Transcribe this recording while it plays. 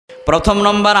প্রথম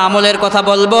নম্বর আমলের কথা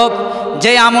বলবো,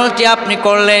 যে আমলটি আপনি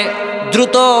করলে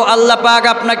দ্রুত আল্লাহ পাক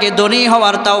আপনাকে ধনী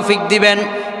হওয়ার তৌফিক দিবেন,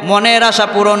 মনের আশা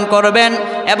পূরণ করবেন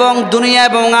এবং দুনিয়া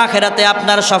এবং আখিরাতে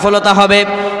আপনার সফলতা হবে।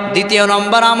 দ্বিতীয়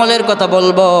নম্বর আমলের কথা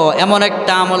বলবো, এমন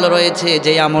একটা আমল রয়েছে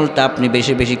যে আমলটা আপনি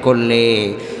বেশি বেশি করলে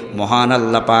মহান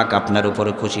আল্লাহ পাক আপনার উপর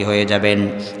খুশি হয়ে যাবেন।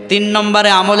 তিন নম্বরে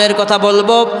আমলের কথা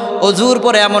বলবো, ওযুর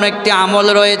পরে এমন একটি আমল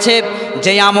রয়েছে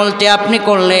যে আমলটি আপনি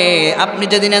করলে আপনি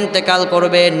যেদিন ইন্তেকাল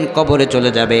করবেন, কবরে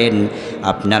চলে যাবেন,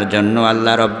 আপনার জন্য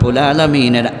আল্লাহ রব্বুল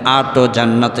আলামিনের ৮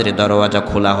 জান্নাতের দরওয়াজা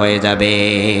খোলা হয়ে যাবে।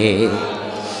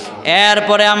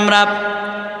 এরপরে আমরা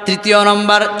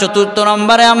চতুর্থ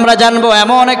নম্বরে আমরা জানবো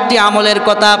এমন একটি আমলের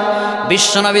কথা।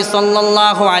 বিশ্বনবী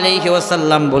সাল্লাল্লাহু আলাইহি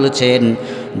ওয়াসাল্লাম বলেছেন,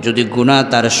 যদি গুনাহ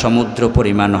তার সমুদ্র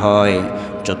পরিমাণ হয়,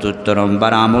 চতুর্থ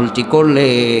নম্বর আমলটি করলে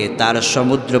তার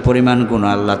সমুদ্র পরিমাণ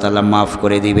গুনাহ আল্লাহ তাআলা মাফ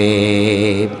করে দিবে।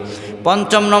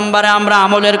 পঞ্চম নম্বরে আমরা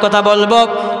আমলের কথা বলবো,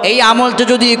 এই আমলটি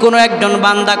যদি কোনো একজন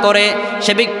বান্দা করে,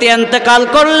 সে ব্যক্তি ইন্তেকাল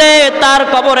করলে তার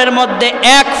কবরের মধ্যে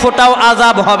এক ফোঁটাও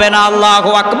আযাব হবে না। আল্লাহু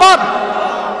আকবার।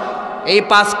 এই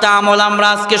 5টা আমল আমরা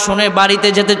আজকে শুনে বাড়িতে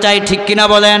যেতে চাই, ঠিক কিনা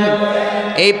বলেন?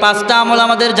 এই 5টা আমল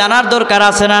আমাদের জানার দরকার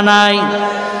আছে না নাই?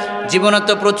 জীবনে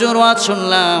তো প্রচুর ওয়াজ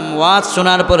শুনলাম, ওয়াজ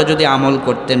শোনার পরে যদি আমল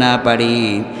করতে না পারি,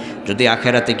 যদি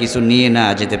আখেরাতে কিছু নিয়ে না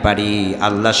যেতে পারি,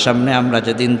 আল্লাহর সামনে আমরা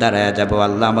যেদিন দাঁড়ায় যাব,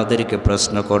 আল্লাহ আমাদেরকে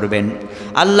প্রশ্ন করবেন।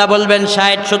 আল্লাহ বলবেন,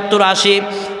 60, 70, 80,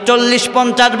 40,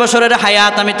 50 বছরের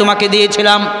হায়াত আমি তোমাকে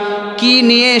দিয়েছিলাম, কি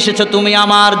নিয়ে এসেছো তুমি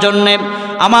আমার জন্যে?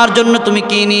 আমার জন্য তুমি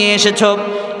কি নিয়ে এসেছো?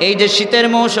 এই যে শীতের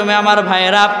মৌসুমে আমার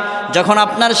ভাইয়েরা, যখন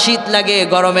আপনার শীত লাগে,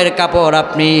 গরমের কাপড়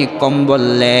আপনি কম্বল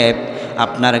লেপ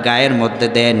আপনার গায়ের মধ্যে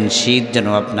দেন, শীত যেন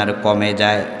আপনার কমে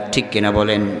যায়, ঠিক কিনা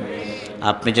বলেন?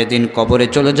 আপনি যেদিন কবরে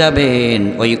চলে যাবেন,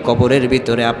 ওই কবরের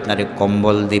ভিতরে আপনার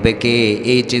কম্বল দিবে কে?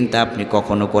 এই চিন্তা আপনি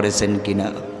কখনো করেছেন কিনা?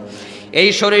 এই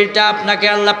শরীরটা আপনাকে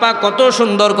আল্লাহ পাক কত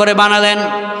সুন্দর করে বানালেন।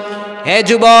 হে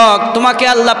যুবক, তোমাকে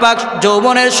আল্লাহ পাক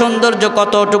যৌবনের সৌন্দর্য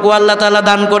কতটুকু আল্লাহ তাআলা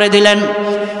দান করে দিলেন।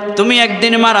 তুমি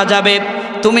একদিন মারা যাবে,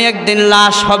 তুমি একদিন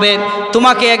লাশ হবে,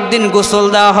 তোমাকে একদিন গোসল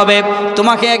দেওয়া হবে,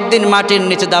 তোমাকে একদিন মাটির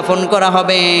নিচে দাফন করা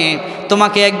হবে,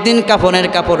 তোমাকে একদিন কাফনের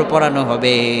কাপড় পরানো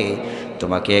হবে,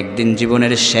 তোমাকে একদিন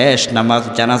জীবনের শেষ নামাজ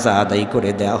জানাজা আদায়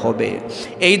করে দেওয়া হবে।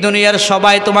 এই দুনিয়ার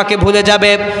সবাই তোমাকে ভুলে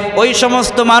যাবে, ওই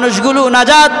সমস্ত মানুষগুলো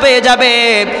নাজাত পেয়ে যাবে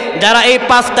যারা এই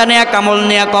 5টা নেক আমল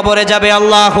নিয়ে কবরে যাবে।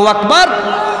 আল্লাহু আকবার।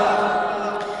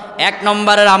 1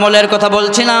 নম্বরের আমলের কথা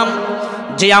বলছিলাম,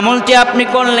 যে আমলটি আপনি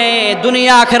করলে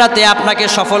দুনিয়া আখেরাতে আপনাকে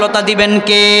সফলতা দিবেন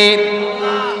কে?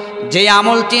 যে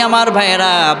আমলটি আমার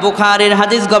ভাইয়েরা বুখারীর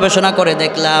হাদিস গবেষণা করে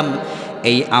দেখলাম,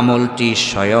 এই আমলটি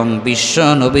স্বয়ং বিশ্ব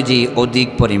নবীজি অধিক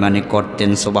পরিমাণে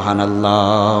করতেন।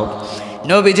 সুবহানাল্লাহ।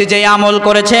 নবীজি যে আমল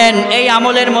করেছেন, এই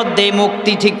আমলের মধ্যে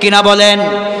মুক্তি, ঠিক কিনা বলেন?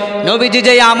 নবীজি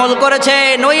যে আমল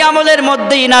করেছেন, ওই আমলের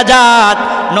মধ্যেই নাজাত।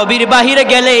 নবীর বাহিরে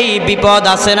গেলেই বিপদ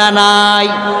আছে না নাই?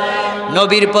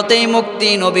 নবীর পথেই মুক্তি,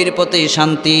 নবীর পথেই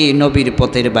শান্তি, নবীর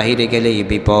পথের বাহিরে গেলেই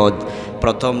বিপদ।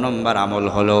 প্রথম নম্বর আমল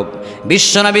হলো,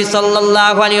 বিশ্বনবী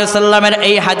সাল্লাল্লাহু আলাইহি ওয়াসাল্লামের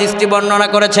এই হাদিসটি বর্ণনা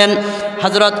করেছেন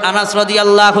হযরত আনাস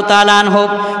রাদিয়াল্লাহু তাআলা আনহু,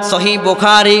 সহিহ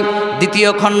বুখারী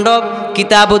 2য় খণ্ড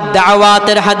কিতাবুদ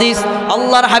দাওয়াতের হাদিস।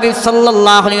 আল্লাহর হাবিব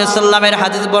সাল্লাল্লাহু আলাইহি ওয়াসাল্লামের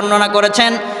হাদিস বর্ণনা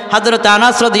করেছেন হযরত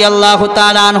আনাস রাদিয়াল্লাহু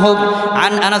তাআলা আনহু,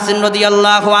 আন আনাস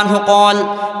রাদিয়াল্লাহু আনহু قال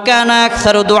كان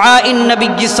أكثر دعاء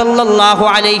النبي صلى الله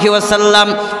عليه وسلم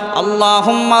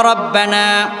اللهم ربنا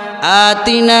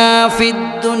آتنا في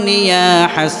الدنيا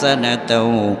حسنة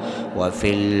وفي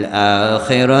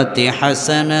الآخرة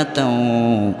حسنة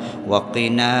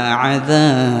وقنا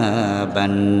عذاب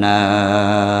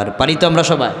النار। পারি তো আমরা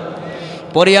সবাই?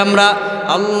 পড়ি আমরা,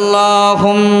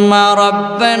 আল্লাহুম্মা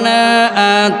রাব্বানা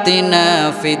আতিনা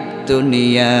ফিদ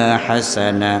দুনিয়া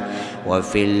হাসানা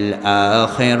وفي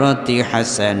الآخرة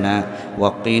حسنة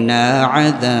وقنا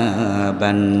عذاب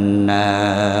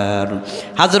النار।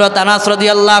 হযরত আনাস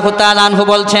রাদিয়াল্লাহু তাআলা আনহু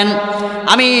বলছেন,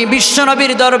 আমি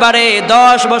বিশ্বনবীর দরবারে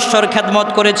 10 বছর খেদমত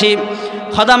করেছি।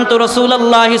 خدمت رسول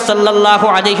الله صلى الله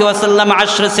عليه وسلم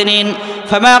 10 سنين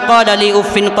فما قال لي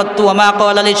أف قط وما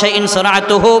قال لشيء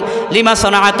صنعته لما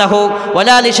صنعته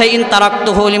ولا لشيء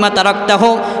تركته لما تركته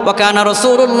وكان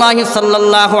رسول الله صلى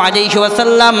الله عليه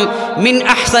وسلم من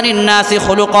أحسن الناس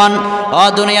خلقا।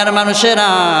 দুনিয়ার মানুষেরা,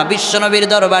 বিশ্বনবীর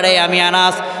দরবারে আমি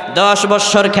আনাস 10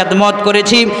 বছর খেদমত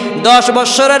করেছি। 10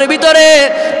 বছরের ভিতরে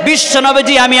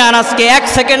বিশ্বনবীজি আমি আনাসকে 1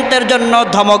 সেকেন্ডের জন্য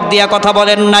ধমক দিয়া কথা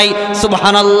বলেন নাই।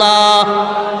 সুবহানাল্লাহ।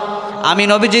 আমি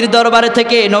নবীজির দরবারে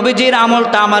থেকে নবীজির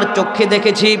আমলটা আমার চোখে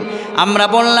দেখেছি। আমরা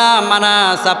বললাম,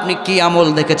 আনাস আপনি কি আমল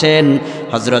দেখেছেন?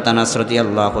 হযরত আনাস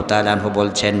রাদিয়াল্লাহু তাআলা আনহু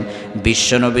বলছেন, বিশ্ব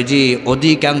নবীজি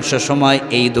অধিকাংশ সময়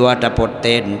এই দোয়াটা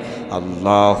পড়তেন,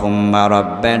 আল্লাহুম্মা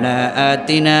রাব্বানা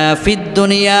আতিনা ফিদ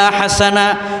দুনিয়া হাসানা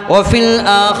ওয়া ফিল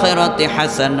আখিরাতি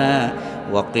হাসানা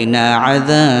ওয়া কিনা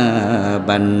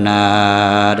আযাবান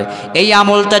নার। এই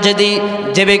আমলটা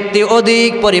যে ব্যক্তি অধিক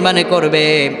পরিমাণে করবে,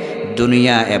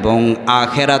 দুনিয়া এবং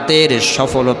আখেরাতের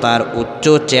সফলতার উচ্চ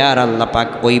চেয়ার আল্লাহ পাক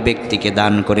ওই ব্যক্তিকে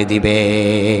দান করে দিবে।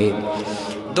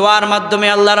 দোয়ার মাধ্যমে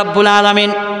আল্লাহ রাব্বুল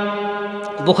আলামিন,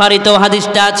 বুখারীতেও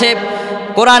হাদিসটা আছে,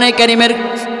 কোরআনে কারীমের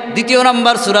 2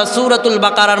 নম্বর সূরা সূরাতুল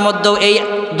বাকারার মধ্যেও এই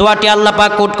দোয়াটি আল্লাহ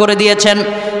পাক কোট করে দিয়েছেন।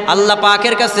 আল্লাহ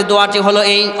পাকের কাছে দোয়াটি হলো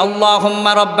এই,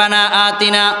 আল্লাহুম্মা রাব্বানা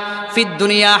আতিনা ফিদ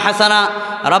দুনিয়া হাসানা,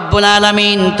 রব্বুল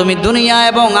আলামিন তুমি দুনিয়া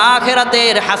এবং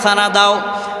আখিরাতের হাসানা দাও,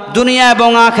 দুনিয়া এবং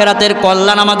আখিরাতের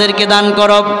কল্যাণ আমাদেরকে দান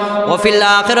করো, ওয়া ফিল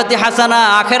আখিরাতি হাসানা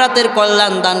আখিরাতের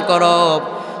কল্যাণ দান করো,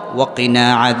 ওয়া কিনা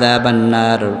আযাবান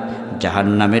নার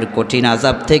জাহান্নামের কঠিন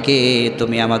আযাব থেকে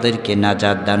তুমি আমাদেরকে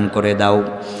নাজাত দান করে দাও।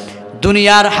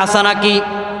 দুনিয়ার হাসানা কি?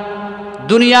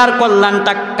 দুনিয়ার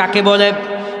কল্যাণটা কাকে বলে?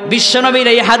 বিশ্বনবীর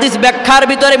এই হাদিস ব্যাখ্যার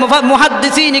ভিতরে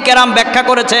মুহাদ্দিসিন কেরাম ব্যাখ্যা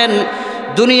করেছেন,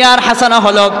 দুনিয়ার হাসানা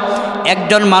হলো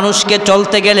একজন মানুষকে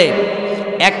চলতে গেলে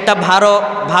একটা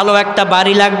ভালো একটা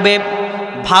বাড়ি লাগবে,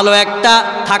 ভালো একটা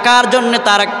থাকার জন্য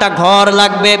তার একটা ঘর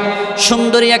লাগবে,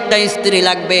 সুন্দরী একটা স্ত্রী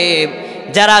লাগবে।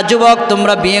 যারা যুবক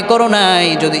তোমরা বিয়ে করো নাই,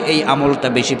 যদি এই আমলটা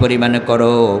বেশি পরিমাণে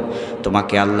করো,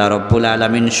 তোমাকে আল্লাহ রব্বুল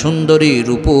আলামিন সুন্দরী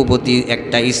রূপবতী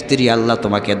একটা স্ত্রী আল্লাহ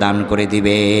তোমাকে দান করে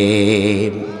দিবে।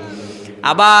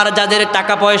 আবার যাদের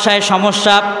টাকা পয়সায়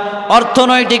সমস্যা,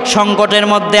 অর্থনৈতিক সংকটের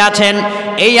মধ্যে আছেন,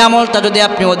 এই আমলটা যদি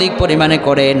আপনি অধিক পরিমাণে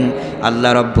করেন,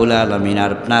 আল্লাহ রব্বুল আলামিন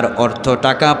আপনার অর্থ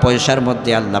টাকা পয়সার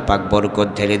মধ্যে আল্লাহ পাক বরকত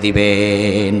ঢেলে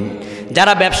দিবেন।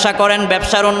 যারা ব্যবসা করেন,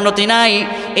 ব্যবসার উন্নতি নাই,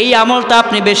 এই আমলটা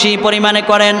আপনি বেশি পরিমাণে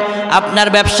করেন, আপনার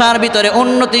ব্যবসার ভিতরে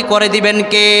উন্নতি করে দিবেন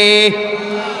কে?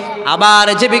 আবার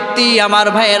যে ব্যক্তি, আমার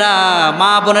ভাইয়েরা,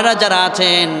 মা বোনেরা যারা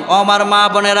আছেন, ও আমার মা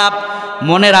বোনেরা,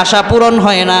 মনের আশা পূরণ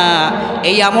হয় না,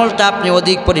 এই আমলটা আপনি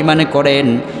অধিক পরিমাণে করেন।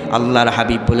 আল্লাহর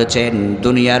হাবিব বলেছেন,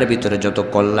 দুনিয়ার ভিতরে যত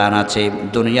কল্যাণ আছে,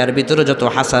 দুনিয়ার ভিতরে যত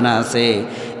হাসানা আছে,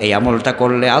 এই আমলটা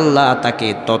করলে আল্লাহ তাকে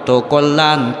তত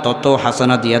কল্যাণ তত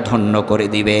হাসানা দিয়া ধন্য করে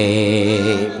দিবে।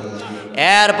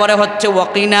 এরপরে হচ্ছে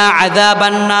ওয়াকিনা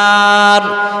আযাবান নার।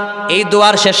 এই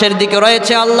দোয়ার শেষের দিকে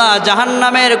রয়েছে, আল্লাহ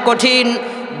জাহান্নামের কঠিন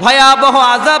ভয়াবহ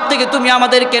আযাব থেকে তুমি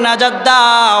আমাদেরকে নাজাত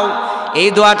দাও। এই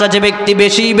দোয়াটা যে ব্যক্তি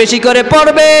বেশি বেশি করে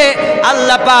পড়বে,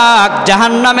 আল্লাহ পাক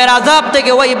জাহান্নামের আযাব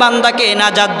থেকে ওই বান্দাকে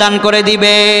নাজাত দান করে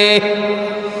দিবে।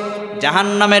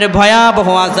 জাহান্নামের ভয়াবহ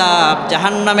আযাব,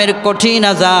 জাহান্নামের কঠিন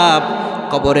আযাব,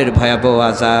 কবরের ভয়াবহ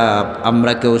আযাব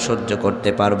আমরা কেউ সহ্য করতে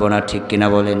পারবো না, ঠিক কিনা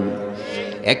বলেন?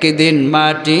 একদিন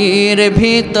মাটির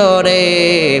ভিতরে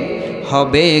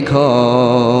হবে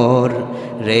ঘর,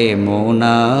 রে মন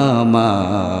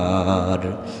আমার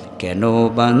কেন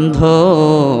বান্ধ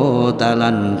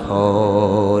দালান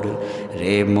ঘর,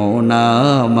 রে মন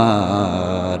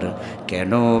আমার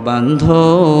কেন বান্ধ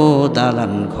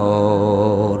দালান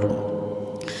ঘর।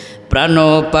 প্রাণ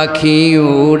পাখি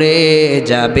উড়ে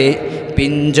যাবে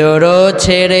পিঞ্জর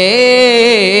ছেড়ে,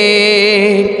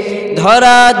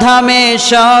 ধরা ধামে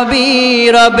সবই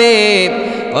রবে,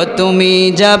 ও তুমি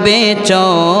যাবে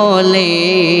চলে।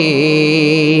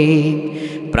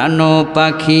 প্রাণ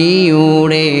পাখি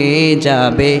উড়ে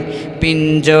যাবে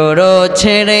পিঞ্জর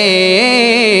ছেড়ে,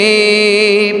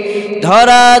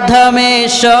 ধরা ধামে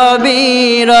সবই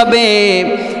রবে,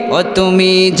 ও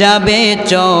তুমি যাবে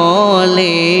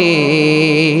চলে।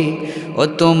 ও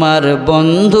তোমার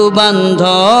বন্ধু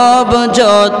বান্ধব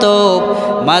যত,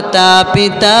 মাতা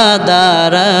পিতা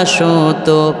দ্বারা শত,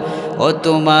 ও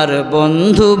তোমার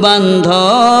বন্ধু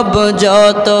বান্ধব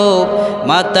যত,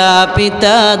 মাতা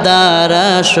পিতা দ্বারা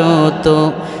শত,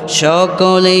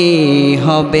 সকলেই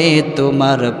হবে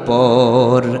তোমার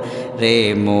পর, রে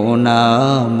মন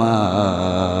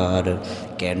আমার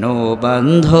কেন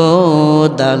বান্ধ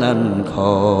দালান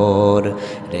ঘর,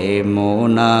 রে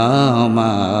মন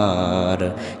আমার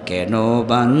কেন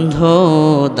বান্ধ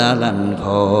দালান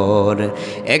ঘর।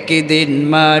 একদিন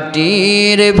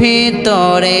মাটির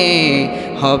ভিতরে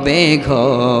হবে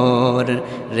ঘর,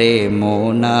 রে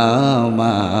মন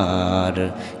আমার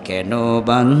কেন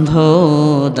বান্ধ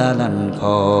দালান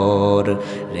ঘর,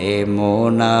 রে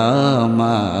মন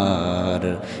আমার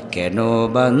কেন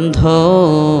বান্ধ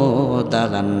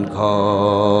দালান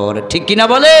ঘর। ঠিক কিনা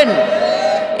বলেন?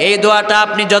 এই দোয়াটা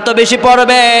আপনি যত বেশি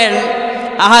পড়বেন,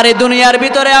 আহারে দুনিয়ার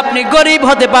ভিতরে আপনি গরিব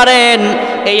হতে পারেন,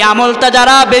 এই আমলটা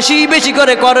যারা বেশি বেশি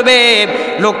করে করবে,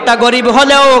 লোকটা গরিব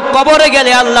হলেও কবরে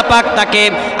গেলে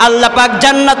আল্লাহ পাক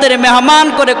জান্নাতের মেহমান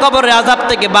করে কবরের আযাব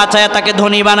থেকে বাঁচায়া তাকে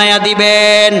ধনী বানায়া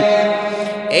দিবেন।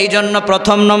 এই জন্য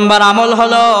প্রথম নম্বর আমল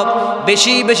হলো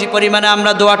বেশি বেশি পরিমাণে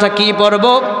আমরা দোয়াটা কি পড়ব?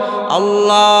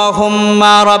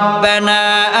 আল্লাহুম্মা রাব্বানা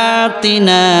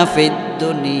আতিনা ফিদ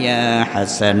দুনিয়া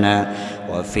হাসানা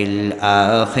ওয়া ফিল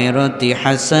আখিরাতি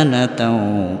হাসানাতাও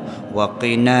ওয়া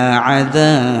কিনা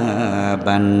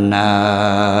আযাবান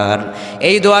নার।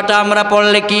 এই দোয়াটা আমরা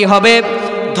পড়লে কি হবে?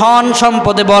 ধন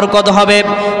সম্পদে বরকত হবে,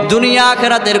 দুনিয়া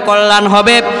আখিরাতের কল্যাণ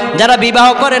হবে। যারা বিবাহ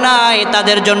করে নাই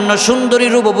তাদের জন্য সুন্দরী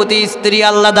রূপবতী স্ত্রী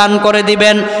আল্লাহ দান করে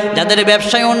দিবেন। যাদের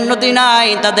ব্যবসায় উন্নতি নাই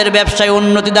তাদের ব্যবসায়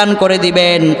উন্নতি দান করে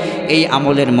দিবেন। এই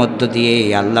আমলের মধ্য দিয়ে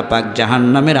আল্লাহ পাক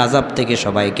জাহান্নামের আযাব থেকে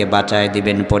সবাইকে বাঁচায়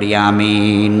দিবেন, পড়ি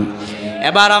আমিন।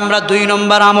 এবার আমরা 2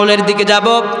 নম্বর আমলের দিকে যাব।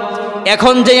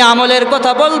 এখন যে আমলের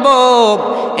কথা বলবো,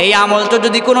 এই আমলটা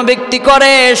যদি কোনো ব্যক্তি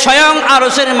করে, স্বয়ং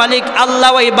আরশের মালিক আল্লাহ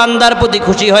ওই বান্দার প্রতি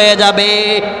খুশি হয়ে যাবে।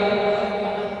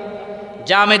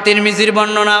 জামে তিরমিজির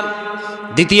বর্ণনা,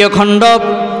 2য় খণ্ড,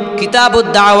 কিতাবুদ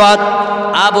দাওয়াত,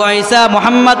 আবু ঈসা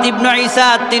মুহাম্মদ ইবনে ঈসা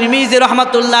তিরমিজি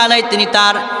রাহমাতুল্লাহ আলাইহি তিনি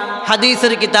তার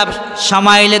হাদিসের কিতাব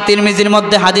শামাইলে তিরমিজির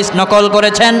মধ্যে হাদিস নকল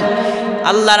করেছেন।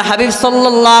 আল্লাহর হাবিব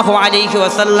সাল্লাল্লাহু আলাইহি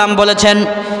ওয়াসাল্লাম বলেছেন,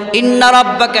 ইন্না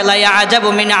রাব্বাকা লা ইয়াজাবু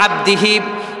মিন আবদিহি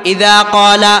ইযা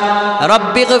ক্বালা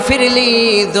রাব্বিগফিরলি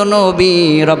যুনুবি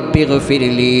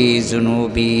রাব্বিগফিরলি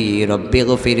যুনুবি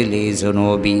রাব্বিগফিরলি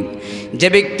যুনুবি। যে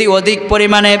ব্যক্তি অধিক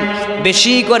পরিমাণে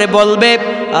বেশি করে বলবে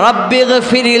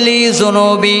রাব্বিগফিরলি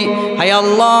যুনুবি, হায়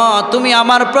আল্লাহ তুমি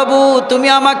আমার প্রভু, তুমি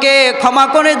আমাকে ক্ষমা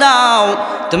করে দাও,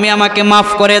 তুমি আমাকে মাফ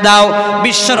করে দাও।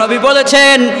 বিশ্বনবী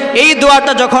বলেছেন এই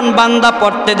দোয়াটা যখন বান্দা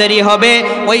পড়তে দেরি হবে,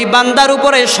 ওই বান্দার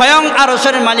উপরে স্বয়ং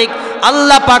আরশের মালিক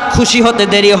আল্লাহ পাক খুশি হতে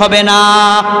দেরি হবে না।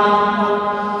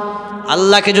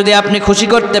 আল্লাহকে যদি আপনি খুশি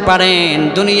করতে পারেন,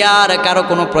 দুনিয়ার কারো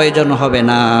কোনো প্রয়োজন হবে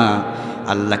না।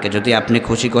 আল্লাহকে যদি আপনি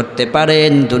খুশি করতে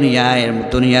পারেন,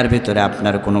 দুনিয়ার ভিতরে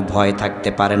আপনার কোনো ভয় থাকতে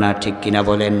পারে না, ঠিক কিনা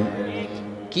বলেন?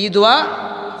 কি দোয়া?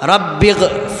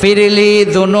 রাব্বিগফিরলি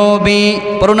যুনুবি,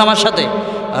 পড়ুন আমার সাথে,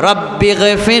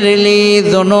 রাব্বিগফিরলি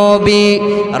যুনুবি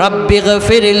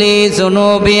রাব্বিগফিরলি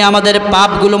যুনুবি। আমাদের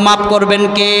পাপগুলো মাফ করবেন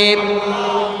কে?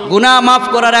 গুনাহ মাফ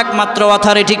করার একমাত্র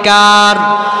অথরিটি কার?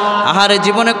 আহারে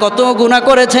জীবনে কত গুনাহ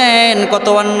করেছেন, কত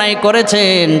অন্যায়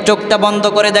করেছেন। চোখটা বন্ধ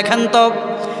করে দেখেন তো,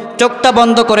 চোখটা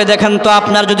বন্ধ করে দেখেন তো,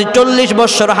 আপনার যদি 40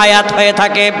 বছর হায়াত হয়ে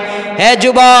থাকে, হে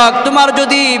যুবক তোমার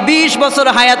যদি 20 বছর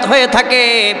হায়াত হয়ে থাকে,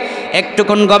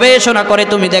 একটুক্ষণ গবেষণা করে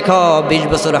তুমি দেখো 20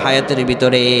 বছর হায়াতের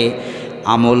ভিতরে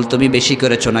আমল তুমি বেশি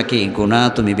করেছো নাকি গুনাহ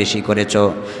তুমি বেশি করেছো?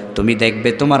 তুমি দেখবে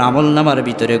তোমার আমল নামার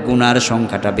ভিতরে গুনার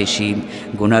সংখ্যাটা বেশি।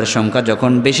 গুনার সংখ্যা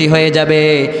যখন বেশি হয়ে যাবে,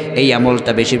 এই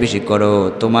আমলটা বেশি বেশি করো,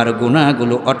 তোমার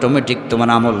গুনাহগুলো অটোমেটিক তোমার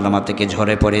আমল নামা থেকে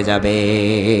ঝরে পড়ে যাবে।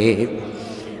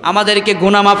 আমাদেরকে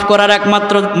গুনাহ মাফ করার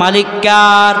একমাত্র মালিক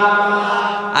কার?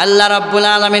 আল্লাহ রাব্বুল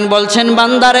আলামিন বলছেন,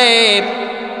 বান্দারে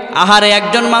আহারে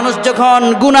একজন মানুষ যখন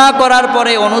গুনাহ করার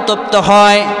পরে অনুতপ্ত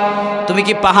হয়, তুমি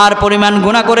কি পাহাড় পরিমাণ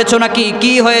গুনাহ করেছো নাকি?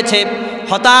 কি হয়েছে?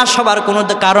 হতাশ হবার কোনো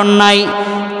কারণ নাই।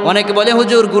 অনেকে বলে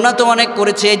হুজুর গুনাহ তো অনেক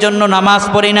করেছে এই জন্য নামাজ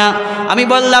পড়ি না। আমি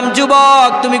বললাম যুবক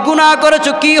তুমি গুনাহ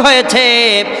করেছো, কি হয়েছে?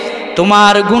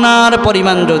 তোমার গুনার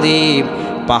পরিমাণ যদি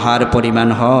পাহাড় পরিমাণ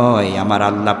হয়, আমার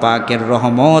আল্লাহ পাকের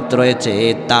রহমত রয়েছে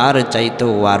তার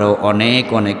চাইতেও আরো অনেক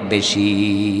অনেক বেশি।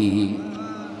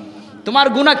 তোমার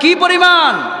গুনাহ কি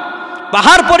পরিমাণ?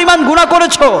 পাহাড় পরিমাণ গুনাহ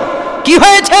করেছো, কি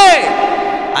হয়েছে?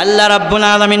 আল্লাহ রাব্বুল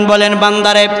আলামিন বলেন,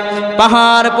 বান্দারে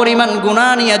পাহাড় পরিমাণ গুনাহ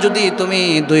নিয়ে যদি তুমি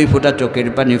 2 ফোঁটা চোখের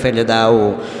পানি ফেলে দাও,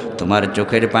 তোমার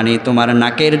চোখের পানি তোমার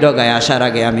নাকের ডগায় আসার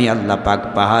আগে আমি আল্লাহ পাক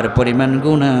পাহাড় পরিমাণ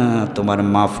গুনাহ তোমার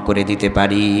মাফ করে দিতে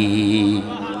পারি।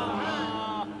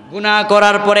 গুনাহ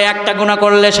করার পরে একটা গুনাহ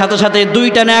করলে সাথে সাথে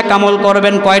 2টা নেক আমল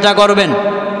করবেন। কয়টা করবেন?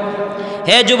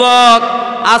 হে যুবক,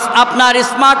 আজ আপনার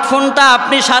স্মার্টফোনটা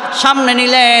আপনি সামনে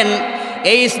নিলেন,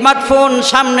 এই স্মার্টফোন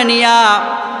সামনে নিয়া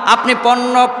আপনি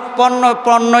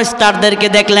পণ্য স্টারদেরকে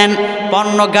দেখলেন,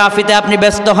 পর্নোগ্রাফিতে আপনি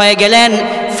ব্যস্ত হয়ে গেলেন,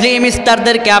 ফিল্ম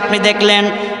স্টারদেরকে আপনি দেখলেন,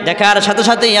 দেখার সাথে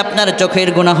সাথেই আপনার চোখের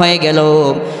গুনাহ হয়ে গেল।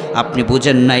 আপনি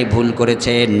বুঝেন নাই, ভুল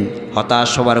করেছেন,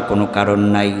 হতাশ হওয়ার কোনো কারণ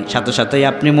নাই। সাথে সাথেই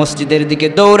আপনি মসজিদের দিকে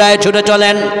দৌড়ায় ছুটে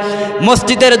চলেন,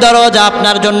 মসজিদের দরজা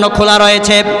আপনার জন্য খোলা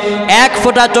রয়েছে, 1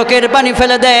 ফোঁটা চোখের পানি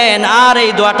ফেলে দেন আর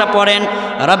এই দোয়াটা পড়েন,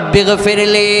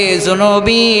 রাব্বিগফিরলি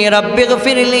যুনুবি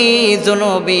রাব্বিগফিরলি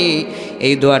যুনুবি।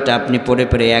 এই দোয়াটা আপনি পড়ে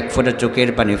পড়ে 1 ফোঁটা চোখের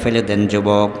পানি ফেলে দেন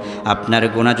যুবক। আপনার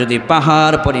গুনাহ যদি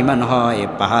পাহাড় পরিমাণ হয়,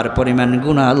 পাহাড় পরিমাণ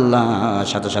গুনাহ আল্লাহ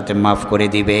সাথে সাথে মাফ করে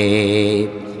দিবে।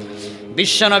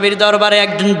 বিশ্বনবীর দরবারে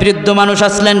একজন বৃদ্ধ মানুষ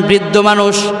আসলেন। বৃদ্ধ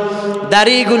মানুষ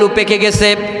দাড়িগুলো পেকে গেছে।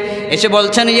 এসে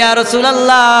বলছেন, ইয়া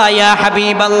রাসূলুল্লাহ, ইয়া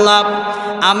হাবিবাল্লাহ,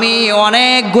 আমি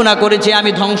অনেক গুনাহ করেছি,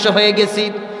 আমি ধ্বংস হয়ে গেছি,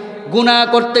 গুনাহ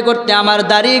করতে করতে আমার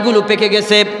দাড়িগুলো পেকে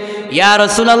গেছে। ইয়া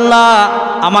রাসূলুল্লাহ,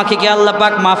 আমাকে কি আল্লাহ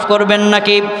পাক মাফ করবেন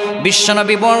নাকি?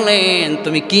 বিশ্বনবী বললেন,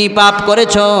 তুমি কি পাপ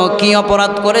করেছো, কি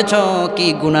অপরাধ করেছো, কি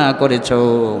গুনাহ করেছো?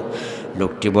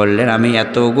 লোকটি বললেন, আমি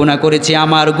এত গুনাহ করেছি,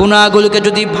 আমার গুনাহগুলোকে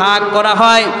যদি ভাগ করা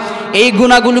হয়, এই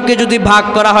গুনাহগুলোকে যদি ভাগ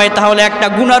করা হয়, তাহলে একটা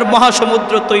গুনার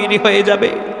মহাসমুদ্র তৈরি হয়ে যাবে,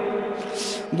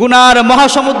 গুনার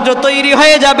মহাসমুদ্র তৈরি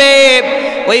হয়ে যাবে।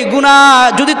 ওই গুনাহ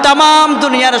যদি তামাম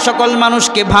দুনিয়ার সকল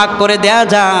মানুষকে ভাগ করে দেয়া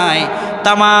যায়,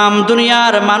 তামাম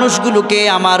দুনিয়ার মানুষগুলোকে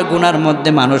আমার গুনার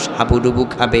মধ্যে মানুষ হাবুডুবু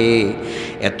খাবে।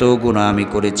 এত গুনাহ আমি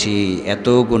করেছি, এত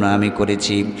গুনাহ আমি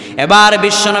করেছি। এবার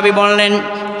বিশ্বনবী বললেন,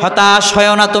 হতাশ হয়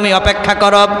না, তুমি অপেক্ষা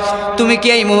করো, তুমি কি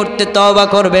এই মুহূর্তে তওবা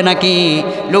করবে নাকি?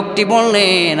 লোকটি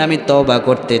বললেন, আমি তওবা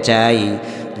করতে চাই।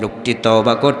 লোকটি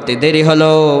তওবা করতে দেরি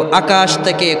হলো, আকাশ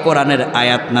থেকে কোরআনের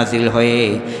আয়াত নাজিল হয়ে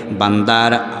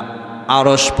বান্দার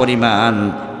আরশ পরিমাণ,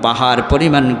 পাহাড়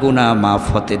পরিমাণ গুনাহ মাফ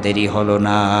হতে দেরি হলো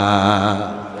না।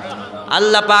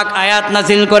 আল্লাহ পাক আয়াত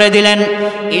নাজিল করে দিলেন,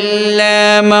 ইল্লা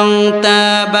মান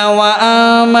তাবা ওয়া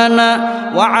আমানা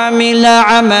ওয়া আমিলা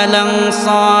আমালান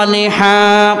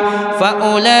সালিহান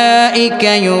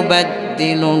ফাউলাইকা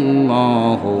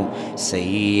ইউবাদদিলুল্লাহু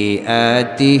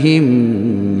সাইয়্যাতিহিম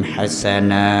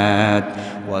হাসানাত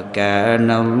ওয়া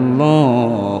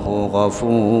কানাল্লাহু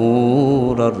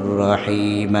গফুরুর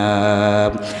রহিমা।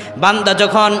 বান্দা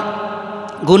যখন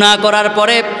গুনাহ করার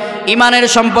পরে ইমানের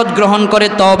সম্পদ গ্রহণ করে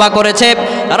তওবা করেছে,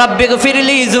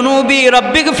 রব্বিগফিরলি যুনুবি,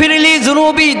 রব্বিগফিরলি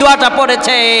যুনুবি দোয়াটা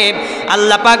পড়েছে,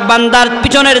 আল্লাহ পাক বান্দার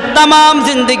পিছনের তামাম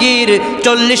জিন্দেগির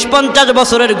 40-50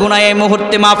 বছরের গুনাহ এই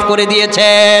মুহূর্তে মাফ করে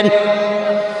দিয়েছেন।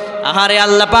 আহারে,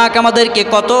 আল্লাহ পাক আমাদেরকে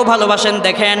কত ভালোবাসেন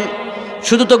দেখেন।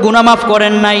 শুধু তো গুনাহ মাফ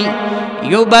করেন নাই,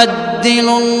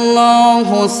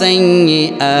 ইউবাদদিলুল্লাহু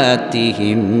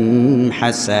সাইয়্যাতিহিম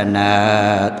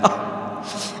হাসানাত।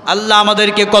 আল্লাহ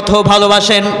আমাদেরকে কত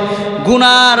ভালোবাসেন।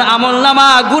 গুনার আমলনামা,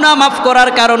 গুনাহ মাফ করার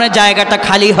কারণে জায়গাটা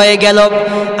খালি হয়ে গেল।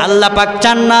 আল্লাহ পাক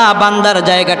চান না বান্দার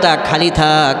জায়গাটা খালি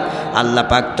থাক। আল্লাহ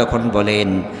পাক তখন বলেন,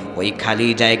 ওই খালি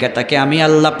জায়গাটাকে আমি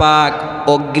আল্লাহ পাক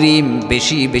অগ্রিম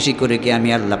বেশি বেশি করে কি আমি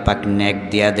আল্লাহ পাক নেক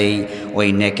দিয়া দেই। ওই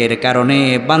নেকের কারণে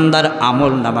বান্দার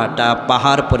আমলনামাটা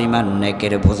পাহাড় পরিমাণ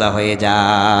নেকের বোঝা হয়ে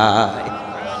যায়।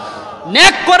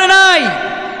 নেক করে নাই,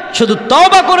 শুধু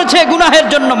তওবা করেছে, গুনাহের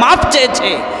জন্য মাফ চেয়েছে,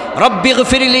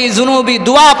 রব্বিগফিরলি যুনুবি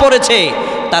দোয়া পড়েছে,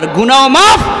 তার গুনাহ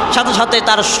মাফ, সাথে সাথে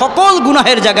তার সকল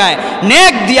গুনাহের জায়গায়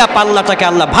নেক দিয়া পাল্লাটাকে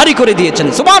আল্লাহ ভারী করে দিয়েছেন।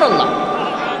 সুবহানাল্লাহ।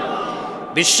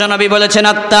 বিশ্বনবী বলেছেন,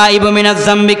 আত্তাইবু মিনাজ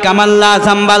যামবি কামাল্লা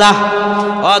যামবালাহ।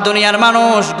 ও দুনিয়ার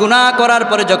মানুষ, গুনাহ করার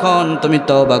পরে যখন তুমি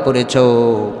তওবা করেছো,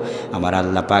 আমার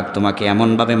আল্লাহ পাক তোমাকে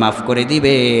এমনভাবে মাফ করে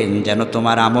দিবেন যেন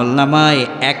তোমার আমলনামায়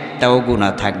একটাও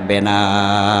গুনাহ থাকবে না।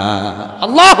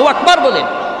 আল্লাহু আকবার বলেন।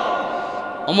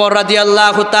 ওমর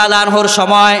রাদিয়াল্লাহু তাআলা আনহুর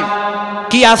সময়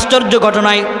কি আশ্চর্য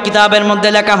ঘটনায় কিতাবের মধ্যে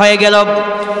লেখা হয়ে গেল।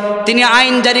 তিনি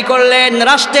আইন জারি করলেন,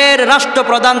 রাষ্ট্রের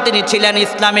রাষ্ট্রপ্রধান তিনি ছিলেন,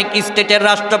 ইসলামিক স্টেটের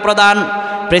রাষ্ট্রপ্রধান,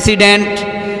 প্রেসিডেন্ট।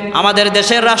 আমাদের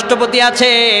দেশের রাষ্ট্রপতি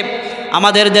আছে,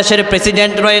 আমাদের দেশের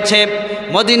প্রেসিডেন্ট রয়েছে।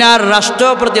 মদিনার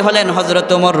রাষ্ট্রপতি হলেন হযরত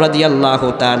ওমর রাদিয়াল্লাহু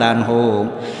তাআলা আনহু।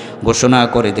 ঘোষণা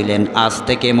করে দিলেন, আজ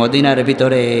থেকে মদিনার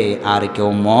ভিতরে আর কেউ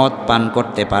মদ পান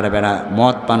করতে পারবে না,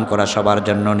 মদ পান করা সবার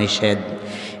জন্য নিষেধ।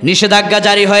 নিষেধাজ্ঞা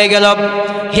জারি হয়ে গেল।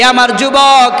 হে আমার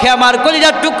যুবক, হে আমার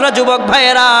কলিজার টুকরা যুবক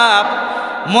ভাইয়েরা,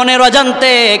 মনের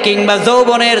অজান্তে কিংবা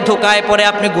যৌবনের ধোঁকায় পড়ে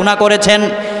আপনি গুনাহ করেছেন,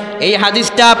 এই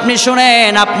হাদিসটা আপনি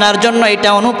শুনেন, আপনার জন্য এটা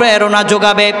অনুপ্রেরণা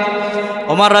যোগাবে।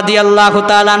 ওমর রাদিয়াল্লাহু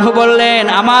তাআলা আনহু বললেন,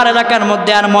 আমার এলাকার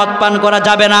মধ্যে আর মদ পান করা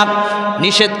যাবে না,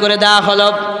 নিষেধ করে দেওয়া হলো।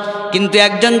 কিন্তু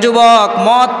একজন যুবক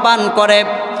মদ পান করে,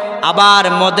 আবার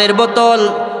মদের বোতল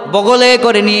বগলে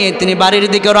করে নিয়ে তিনি বাড়ির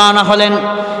দিকে রওনা হলেন।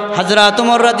 হযরত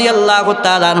ওমর রাদিয়াল্লাহু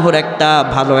তাআলা আনহুর একটা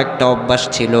ভালো একটা অভ্যাস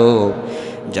ছিল,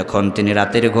 যখন তিনি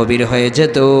রাতের গভীর হয়ে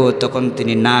যেত তখন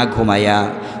তিনি না ঘুমাইয়া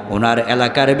ওনার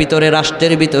এলাকার ভিতরে,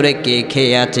 রাষ্ট্রের ভিতরে কে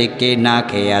খেয়ে আছে কে না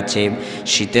খেয়ে আছে,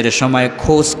 শীতের সময়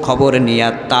খোঁজ খবর নিয়ে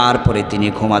তারপরে তিনি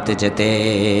ঘুমাতে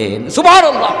যেতেন।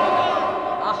 সুবহানাল্লাহ।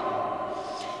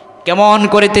 কেমন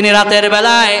করে তিনি রাতের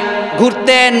বেলায়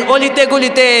ঘুরতেন অলিতে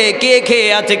গলিতে, কে খেয়ে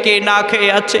আছে কে না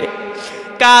খেয়ে আছে,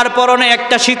 কার পরনে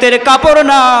একটা শীতের কাপড়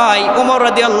নাই। ওমর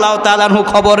রাদিয়াল্লাহু তাআলা আনহু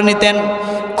খবর নিতেন,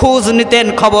 খোঁজ নিতেন,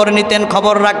 খবর নিতেন,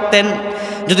 খবর রাখতেন।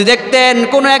 যদি দেখতেন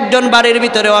কোনো একজন বাড়ির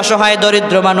ভিতরে অসহায়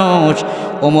দরিদ্র মানুষ,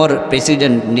 ওমর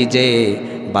প্রেসিডেন্ট নিজে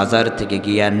বাজার থেকে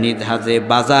গিয়া নিজ হাতে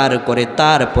বাজার করে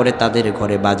তারপরে তাদের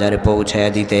ঘরে বাজারে পৌঁছায়া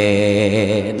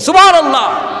দিতেন। সুবহানাল্লাহ।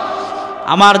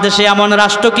 আমার দেশে এমন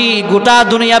রাষ্ট্র কি গোটা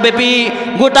দুনিয়াব্যাপী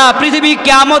গোটা পৃথিবী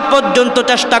কিয়ামত পর্যন্ত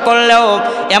চেষ্টা করলেও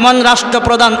এমন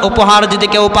রাষ্ট্রপ্রধান উপহার দিতে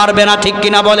কেউ পারবে না, ঠিক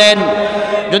কিনা বলেন?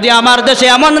 যদি আমার দেশে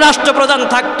এমন রাষ্ট্রপ্রধান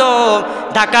থাকতো,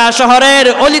 ঢাকা শহরের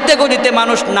অলিতে গলিতে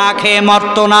মানুষ না খেয়ে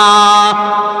মরত না।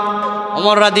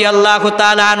 ওমর রাদিয়াল্লাহু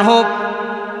তাআলা আনহু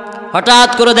হঠাৎ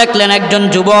করে দেখলেন একজন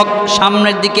যুবক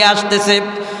সামনের দিকে আসতেছে।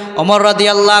 ওমর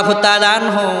রাদিয়াল্লাহু তাআলা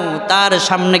আনহু তার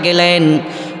সামনে গেলেন।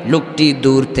 লোকটি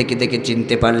দূর থেকে দেখে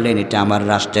চিনতে পারলেন এটা আমার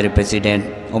রাষ্ট্রের প্রেসিডেন্ট।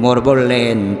 ওমর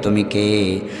বললেন, তুমি কে?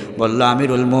 বলল,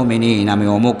 আমিরুল মুমিনিন, আমি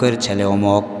অমুকের ছেলে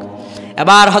অমুক।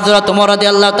 এবার হযরত ওমর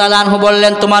রাদিয়াল্লাহু তাআলা আনহু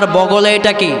বললেন, তোমার বগলে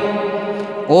এটা কি?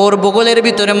 ওর বগলের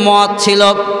ভিতরে মদ ছিল।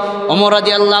 ওমর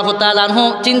রাদিয়াল্লাহু তাআলা আনহু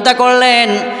চিন্তা করলেন,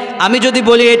 আমি যদি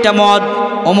বলি এটা মদ,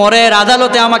 ওমরের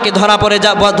আদালতে আমাকে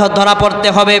ধরা পড়তে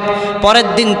হবে। পরের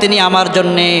দিন তিনি আমার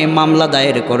জন্যে মামলা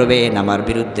দায়ের করবেন, আমার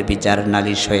বিরুদ্ধে বিচার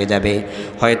নালিশ হয়ে যাবে,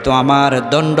 হয়তো আমার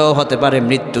দণ্ড হতে পারে,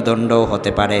 মৃত্যুদণ্ডও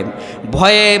হতে পারে।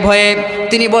 ভয়ে ভয়ে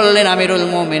তিনি বললেন, আমিরুল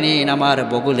মুমিনিন, আমার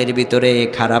বগলের ভিতরে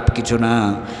খারাপ কিছু না,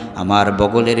 আমার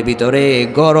বগলের ভিতরে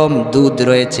গরম দুধ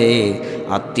রয়েছে,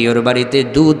 আত্মীয়র বাড়িতে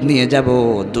দুধ নিয়ে যাব,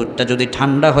 দুধটা যদি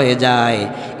ঠান্ডা হয়ে যায়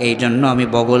এই জন্য আমি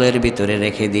বগলের ভিতরে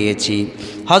রেখে দিয়েছি।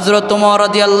 হযরত ওমর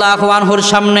রাদিয়াল্লাহু আনহুর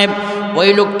সামনে ওই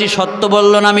লোকটি সত্য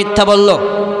বলল না মিথ্যা বলল?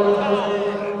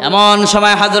 এমন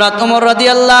সময় হযরত ওমর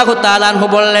রাদিয়াল্লাহু তাআলা আনহু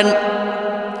বললেন,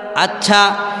 আচ্ছা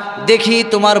দেখি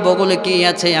তোমার বগলে কি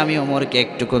আছে, আমি ওমরকে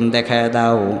একটুকুন দেখায়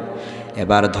দাও।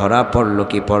 এবার ধরা পড়ল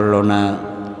কি পড়ল না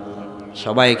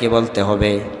সবাইকে বলতে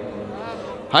হবে।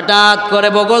 হঠাৎ করে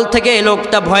বগল থেকে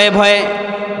লোকটা ভয়ে ভয়ে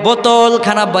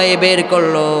বোতলখানা বের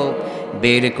করলো।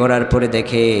 বের করার পরে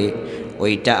দেখে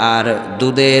ওইটা আর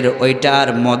দুধের, ওইটা আর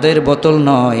মদের বোতল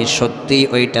নয়, সত্যি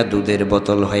ওইটা দুধের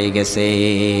বোতল হয়ে গেছে।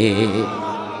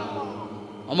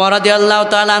 ওমর রাদিয়াল্লাহু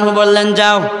তাআলা আনহু বললেন,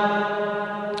 যাও।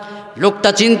 লোকটা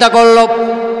চিন্তা করলো,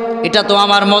 এটা তো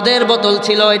আমার মদের বোতল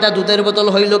ছিল, এটা দুধের বোতল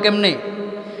হইল কেমনে?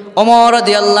 ওমর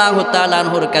রাদিয়াল্লাহু তাআলা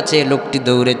আনহুর কাছে লোকটি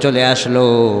দৌড়ে চলে আসলো।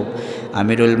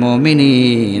 আমিরুল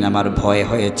মুমিনিন, আমার ভয়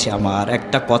হয়েছে, আমার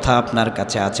একটা কথা আপনার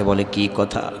কাছে আছে। বলে, কি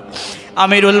কথা?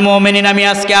 আমিরুল মুমিনিন, আমি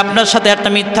আজকে আপনার সাথে একটা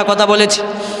মিথ্যা কথা বলেছি।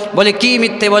 বলে, কি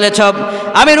মিথ্যে বলেছ?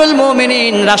 আমিরুল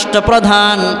মুমিনিন,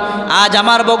 রাষ্ট্রপ্রধান, আজ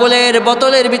আমার বগলের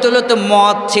বোতলের ভিতরে তো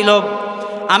মদ ছিল,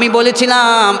 আমি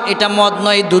বলেছিলাম এটা মদ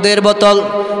নয়, দুধের বোতল,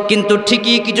 কিন্তু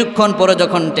ঠিকই কিছুক্ষণ পরে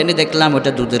যখন টেনে দেখলাম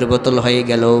ওটা দুধের বোতল হয়ে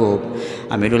গেল।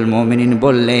 আমিরুল মুমিনিন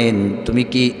বললেন, তুমি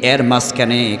কি এর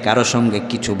মাঝখানে কারো সঙ্গে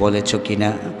কিছু বলেছ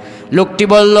কিনা? লোকটি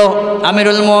বলল,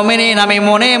 আমিরুল মুমিনিন, আমি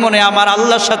মনে মনে আমার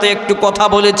আল্লাহর সাথে একটু কথা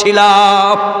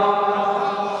বলেছিলাম,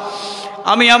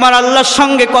 আমি আমার আল্লাহর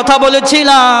সঙ্গে কথা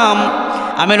বলেছিলাম।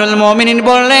 আমিরুল মুমিনিন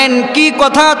বললেন, কি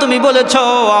কথা তুমি বলেছ?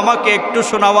 আমাকে একটু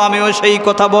শোনাও, আমিও সেই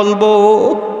কথা বলবো।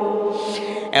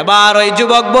 এবার ওই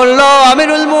যুবক বলল,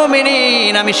 আমিরুল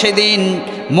মুমিনিন, আমি সেদিন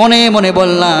মনে মনে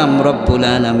বললাম, রব্বুল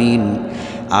আলামিন,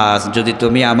 আজ যদি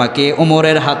তুমি আমাকে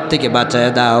ওমরের হাত থেকে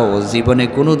বাঁচায় দাও, জীবনে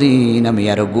কোনোদিন আমি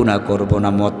আরো গুনাহ করব না,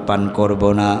 মদ পান করব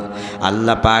না।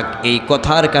 আল্লাহ পাক এই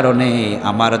কথার কারণে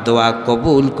আমার দোয়া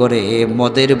কবুল করে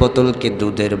মদের বোতলকে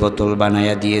দুধের বোতল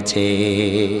বানায়া দিয়েছে।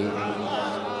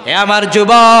 হে আমার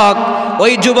যুবক,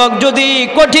 ওই যুবক যদি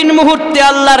কঠিন মুহূর্তে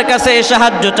আল্লাহর কাছে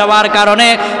সাহায্য চাওয়ার কারণে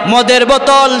মদের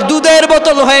বোতল দুধের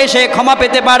বোতল হয়ে সে ক্ষমা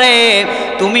পেতে পারে,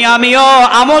 তুমি আমিও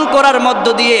আমল করার মধ্য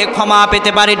দিয়ে ক্ষমা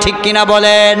পেতে পারি, ঠিক কিনা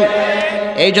বলেন?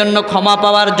 এই জন্য ক্ষমা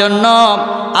পাওয়ার জন্য,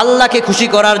 আল্লাহকে খুশি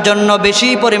করার জন্য বেশি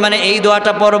পরিমাণে এই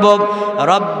দোয়াটা পড়ব,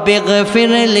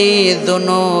 রব্বিগফিরলি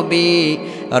যুনুবি,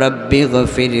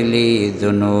 রব্বিগফিরলি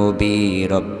যুনুবি,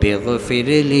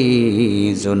 রব্বিগফিরলি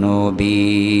যুনুবি।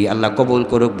 আল্লাহ কবুল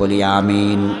করুক, বলি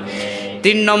আমিন।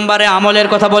 3 নম্বরে আমলের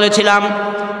কথা বলেছিলাম,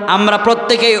 আমরা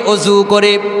প্রত্যেকেই অজু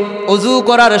করি। অজু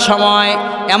করার সময়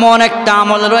এমন একটা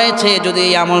আমল রয়েছে, যদি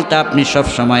এই আমলটা আপনি সব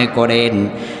সময় করেন,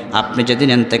 আপনি যেদিন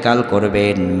ইন্তেকাল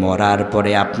করবেন, মরার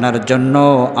পরে আপনার জন্য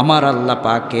আমার আল্লাহ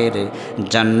পাকের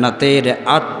জান্নাতের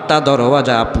 8টা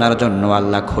দরওয়াজা আপনার জন্য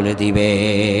আল্লাহ খুলে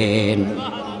দিবেন।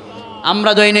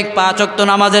 আমরা দৈনিক 5 ওয়াক্ত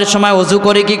নামাজের সময় অজু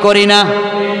করি কি করি না?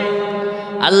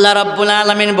 আল্লাহ রাব্বুল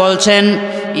আলামিন বলছেন,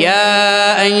 ইয়া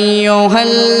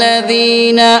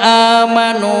আইয়ুহাল্লাযীনা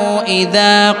আমানু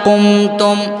ইযা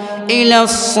কুমতুম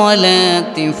ইলাস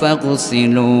সালাতি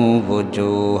ফাগসিলু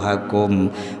ওয়ুজুহাকুম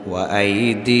ওয়া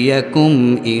আইদিয়াকুম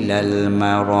ইলাল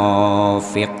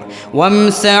মারাফিক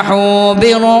ওয়ামসাহু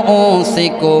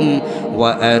বিরুউসিকুম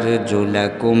ওয়া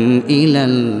আরজুলাকুম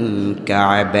ইলাল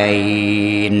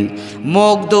কা'বাইন।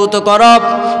 মুখ ধৌত করো,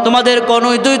 তোমাদের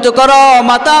কনুই ধৌত করো,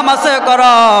 মাথা মাসে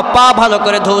করো, পা ভালো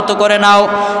করে ধৌত করে নাও।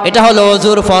 এটা হলো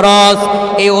অজুর ফরজ।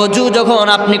 এই অজু যখন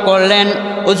আপনি করলেন,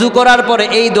 অজু করার পরে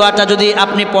এই দোয়াটা যদি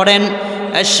আপনি পড়েন,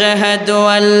 আশহাদু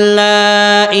আল্লা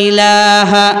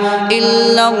ইলাহা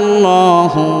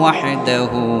ইল্লাল্লাহু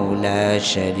ওয়াহদাহু লা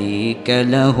শারীকা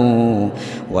লাহু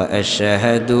ওয়া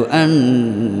আশহাদু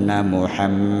আন্না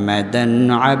মুহাম্মাদান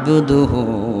আবদুহু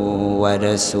ওয়া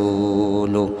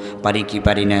রাসূলুহু। পারি কি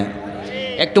পারি না?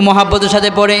 একটু মহাব্বতের সাথে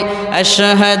পড়ে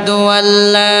আশহাদু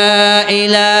আল্লা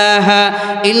ইলাহা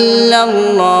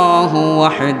ইল্লাল্লাহু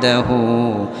ওয়াহদাহু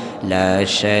লা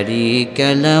শারীকা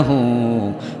লাহু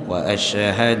ওয়া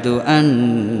আশহাদু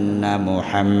আন্না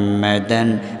মুহাম্মাদান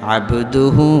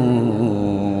আবদুহু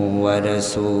ওয়া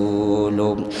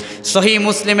রাসূলুহু। সহিহ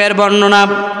মুসলিমের বর্ণনা,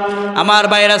 আমার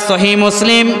ভাইরা, সহিহ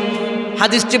মুসলিম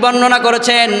হাদিসটি বর্ণনা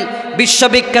করেছেন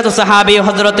বিশ্ববিখ্যাত সাহাবী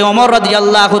হযরতে ওমর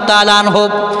রাদিয়াল্লাহু তাআলা আনহু।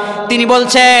 তিনি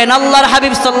বলছেন, আল্লাহর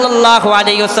হাবিব সাল্লাল্লাহু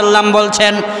আলাইহি ওয়াসাল্লাম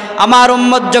বলছেন, আমার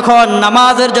উম্মত যখন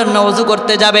নামাজের জন্য ওযু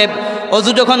করতে যাবে,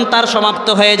 ওযু যখন তার সমাপ্ত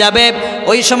হয়ে যাবে,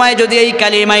 ওই সময় যদি এই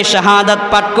কালিমায়ে শাহাদাত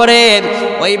পাঠ করে,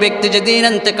 ওই ব্যক্তি যেদিন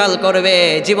ইন্তেকাল করবে,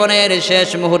 জীবনের শেষ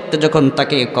মুহূর্তে যখন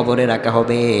তাকে কবরে রাখা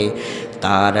হবে,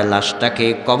 তার লাশটাকে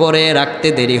কবরে রাখতে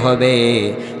দেরি হবে,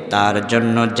 তার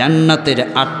জন্য জান্নাতের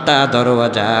 8টা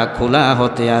দরওয়াজা খোলা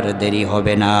হতে আর দেরি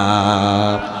হবে না।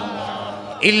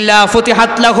 ইল্লা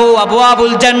ফুতিহাত লাহু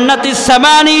আবওয়াবুল জান্নাতিস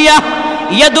সামানিয়া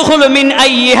ইয়াদখুলু মিন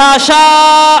আইয়িহা শা।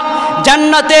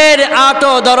 জান্নাতের 8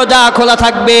 দরজা খোলা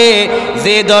থাকবে,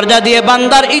 যে দরজা দিয়ে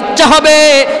বান্দার ইচ্ছা হবে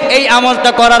এই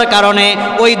আমলটা করার কারণে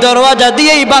ওই দরওয়াজা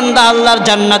দিয়েই বান্দা আল্লাহর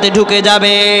জান্নাতে ঢুকে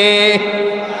যাবে।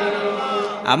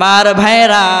 আমার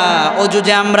ভাইয়েরা, ওযু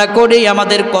যে আমরা করি,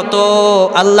 আমাদের কত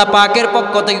আল্লাহ পাকের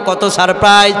পক্ষ থেকে কত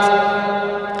সারপ্রাইজ।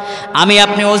 আমি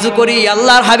আপনি ওযু করি,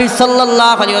 আল্লাহর হাবিব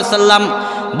সাল্লাল্লাহু আলাইহি ওয়াসাল্লাম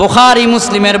বুখারী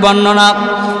মুসলিমের বর্ণনা,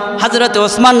 হযরত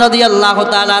ওসমান রাদিয়াল্লাহু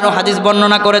তাআলা আনহু হাদিস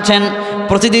বর্ণনা করেছেন,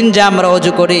 প্রতিদিন যে আমরা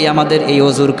ওযু করি, আমাদের এই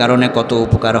ওযুর কারণে কত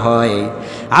উপকার হয়।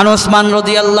 আন ওসমান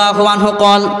রাদিয়াল্লাহু আনহু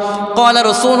قال قال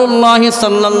رسول الله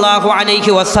صلى الله عليه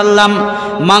وسلم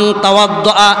من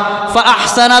توضأ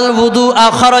فأحسن الوضوء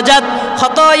خرجت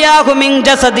خطاياه من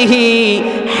جسده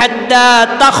حتى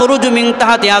تخرج من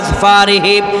تحت أظفاره।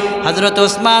 হযরত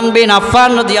ওসমান বিন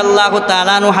আফফান রাদিয়াল্লাহু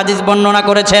তাআলা আনহু হাদিস বর্ণনা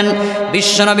করেছেন,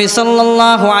 বিশ্বনবী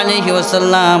সাল্লাল্লাহু আলাইহি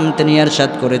ওয়াসাল্লাম তিনি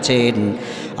ইরশাদ করেছেন,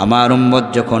 আমার উম্মত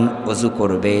যখন ওযু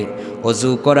করবে, ওযু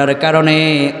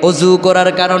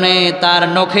করার কারণে তার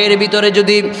নখের ভিতরে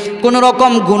যদি কোনো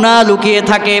রকম গুনাহ লুকিয়ে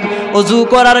থাকে, ওযু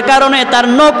করার কারণে তার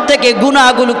নখ থেকে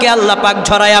গুনাহগুলোকে আল্লাহ পাক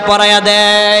ঝরায়া পরায়া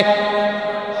দেয়।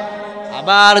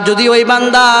 আবার যদি ওই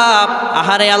বান্দা,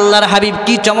 আহারে আল্লাহর হাবিব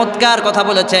কি চমৎকার কথা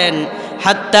বলেছেন,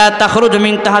 হাত্তা তাখরুজ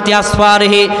মিন তাহতি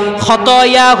আসফারিহি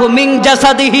খতায়াহু মিন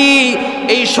জাসাদিহি।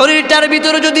 এই শরীরটার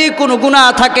ভিতরে যদি কোনো গুনাহ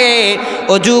থাকে,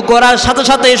 ওযু করার সাথে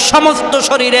সাথে সমস্ত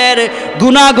শরীরের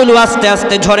গুনাহগুলো আস্তে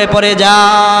আস্তে ঝরে পড়ে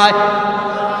যায়।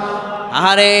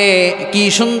 আরে কি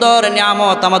সুন্দর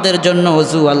নিয়ামত আমাদের জন্য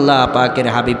ওযু আল্লাহ পাকের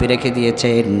হাবিব রেখে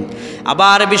দিয়েছেন।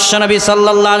 আবার বিশ্বনবী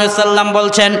সাল্লাল্লাহু আলাইহি সাল্লাম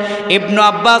বলছেন, ইবনু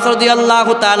আব্বাস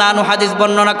রাদিয়াল্লাহু তাআলা আনহু হাদিস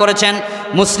বর্ণনা করেছেন,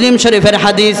 মুসলিম শরীফের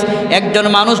হাদিস, একজন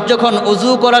মানুষ যখন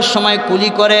ওযু করার সময় কুলি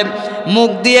করে, মুখ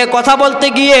দিয়ে কথা বলতে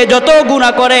গিয়ে যত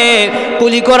গুনাহ করে,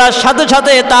 কুলি করার সাথে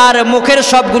সাথে তার মুখের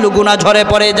সবগুলো গুনাহ ঝরে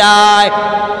পড়ে যায়।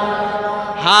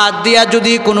 হাত দিয়া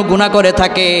যদি কোনো গুনাহ করে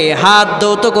থাকে, হাত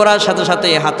দৌত করার সাথে সাথে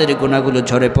হাতের গুনাহগুলো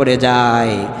ঝরে পড়ে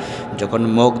যায়। যখন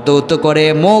মুখ দৌত করে,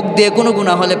 মুখ দিয়ে কোনো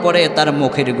গুনাহ হলে পরে তার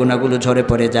মুখের গুনাহগুলো ঝরে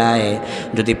পড়ে যায়।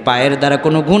 যদি পায়ের দ্বারা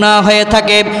কোনো গুনাহ হয়ে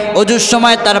থাকে, ওযুর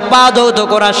সময় তার পা দৌত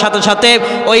করার সাথে সাথে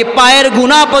ওই পায়ের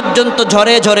গুনাহ পর্যন্ত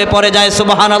ঝরে ঝরে পড়ে যায়।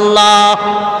 সুবহানাল্লাহ।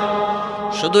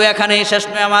 শুধু এখানেই শেষ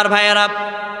নয় আমার ভাইয়েরা,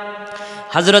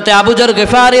 হযরতে আবু যর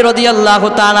গিফারি রাদিয়াল্লাহু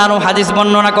তাআলা আনহু হাদিস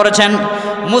বর্ণনা করেছেন,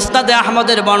 মুসনাদে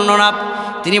আহমদের বর্ণনা।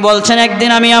 তিনি বলছেন,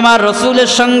 একদিন আমি আমার রাসূলের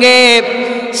সঙ্গে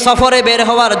সফরে বের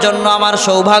হওয়ার জন্য আমার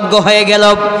সৌভাগ্য হয়ে গেল।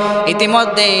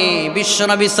 ইতিমধ্যে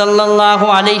বিশ্বনবী সাল্লাল্লাহু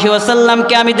আলাইহি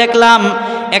ওয়াসাল্লামকে আমি দেখলাম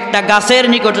একটা গাছের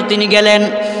নিকটে তিনি গেলেন।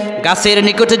 গাছের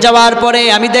নিকটে যাওয়ার পরে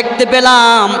আমি দেখতে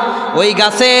পেলাম ওই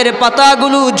গাছের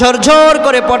পাতাগুলো ঝরঝর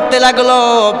করে পড়তে লাগলো।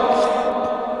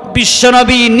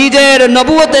 বিশ্বনবী নিজের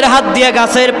নবুয়তের হাত দিয়ে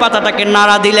গাছের পাতাটাকে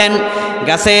নাড়া দিলেন,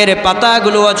 গাছের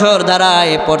পাতাগুলো অঝর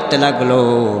ধারায় পড়তে লাগলো।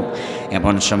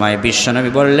 এমন সময়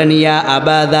বিশ্বনবী বললেন, ইয়া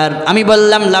আবা যার। আমি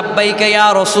বললাম, লাব্বাইকা ইয়া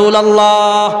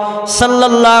রাসূলুল্লাহ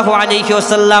সাল্লাল্লাহু আলাইহি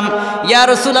ওয়াসাল্লাম। ইয়া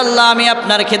রাসূলুল্লাহ, আমি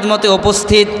আপনার খিদমতে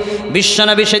উপস্থিত।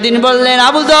 বিশ্বনবী সেদিন বললেন,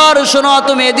 আবু যর শোনো,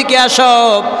 তুমি এদিকে আসো।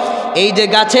 এই যে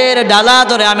গাছের ডালা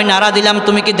ধরে আমি নাড়া দিলাম,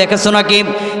 তুমি কি দেখেছো নাকি?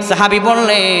 সাহাবী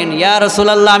বললেন, ইয়া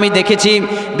রাসূলুল্লাহ, আমি দেখেছি।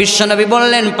 বিশ্বনবী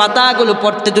বললেন, পাতাগুলো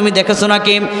পড়তে তুমি দেখেছো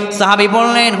নাকি? সাহাবী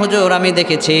বললেন, হুজুর আমি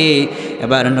দেখেছি।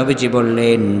 এবার নবীজি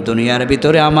বললেন, দুনিয়ার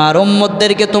ভিতরে আমার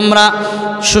উম্মতদেরকে তোমরা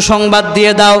সুসংবাদ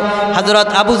দিয়ে দাও। হযরত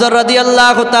আবু যর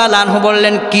রাদিয়াল্লাহু তাআলা আনহু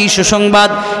বললেন, কি সুসংবাদ?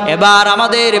 এবার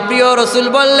আমাদের প্রিয় রাসূল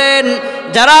বললেন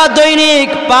যারা দৈনিক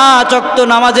 5 ওয়াক্ত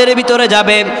নামাজের ভিতরে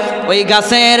যাবে, ওই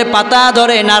গাছের পাতা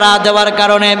ধরে নাড়া দেওয়ার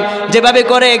কারণে যেভাবে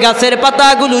করে গাছের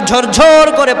পাতাগুলো ঝরঝর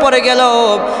করে পড়ে গেল,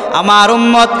 আমার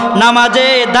উম্মত নামাজে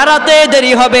দাঁড়াতে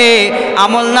দেরি হবে,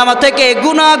 আমল নামা থেকে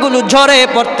গুনাহগুলো ঝরে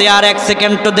পড়তে আর 1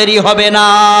 সেকেন্ডও দেরি হবে না।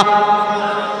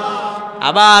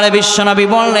 আবার বিশ্বনবী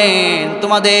বললেন,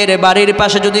 তোমাদের বাড়ির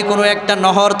পাশে যদি কোনো একটা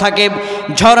নহর থাকে,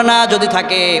 ঝর্ণা যদি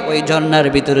থাকে, ওই ঝর্ণার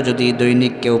ভিতরে যদি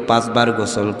দৈনিক কেউ 5 বার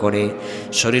গোসল করে,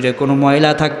 শরীরে কোনো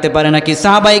ময়লা থাকতে পারে নাকি?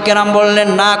 সাহাবাই কেরাম বললেন,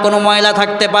 না, কোনো ময়লা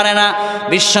থাকতে পারে না।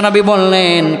 বিশ্বনবী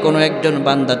বললেন, কোনো একজন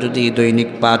বান্দা যদি দৈনিক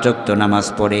 5 ওয়াক্ত নামাজ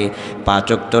পড়ে, 5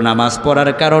 ওয়াক্ত নামাজ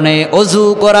পড়ার কারণে, অজু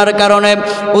করার কারণে,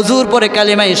 অজুর পরে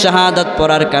কালিমায়ে শাহাদাত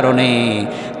পড়ার কারণে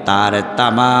তার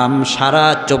তামাম সারা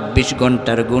 24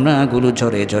 ঘন্টার গুনাহগুলো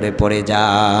ঝরে ঝরে পড়ে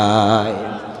যায়।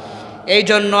 এই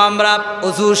জন্য আমরা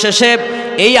ওযু শেষে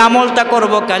এই আমলটা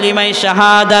করব, কালিমায়ে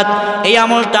শাহাদাত। এই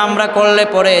আমলটা আমরা করলে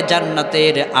পরে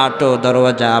জান্নাতের 8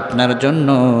 দরওয়াজা আপনার জন্য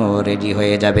রেডি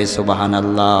হয়ে যাবে।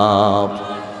 সুবহানাল্লাহ।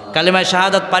 কালিমায়ে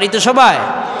শাহাদাত পারি তো সবাই?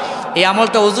 এই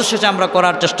আমলটা ওযু শেষে আমরা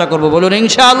করার চেষ্টা করব, বলুন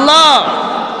ইনশাআল্লাহ।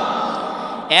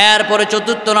 এরপরে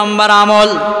 4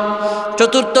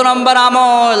 নম্বর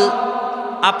আমল,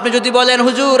 আপনি যদি বলেন,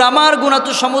 হুজুর আমার গুনাহ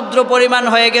তো সমুদ্র পরিমাণ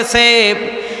হয়ে গেছে,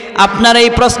 আপনার এই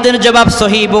প্রশ্নের জবাব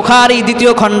সহিহ বুখারী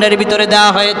 2য় খণ্ডের ভিতরে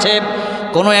দেওয়া হয়েছে।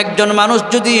 কোনো একজন মানুষ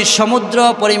যদি সমুদ্র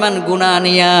পরিমাণ গুনাহ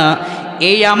নিয়া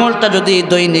এই আমলটা যদি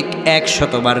দৈনিক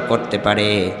 100 বার করতে পারে,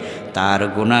 তার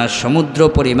গুনাহ সমুদ্র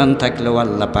পরিমাণ থাকলেও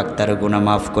আল্লাহ পাক তার গুনাহ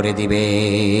মাফ করে দিবে।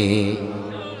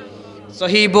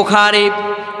 সহিহ বুখারী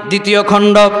 2য়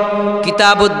খণ্ড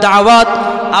কিতাবুদ দাওয়াত,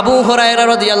 আবু হুরায়রা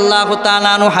রাদিয়াল্লাহু তাআলা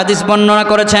আনহু হাদিস বর্ণনা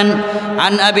করেছেন।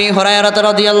 আন আবি হুরায়রা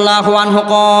রাদিয়াল্লাহু আনহু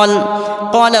قال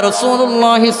قال رسول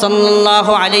الله صلى الله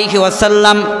عليه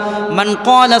وسلم من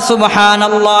قال سبحان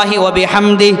الله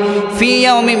وبحمده في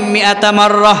يوم 100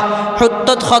 مرة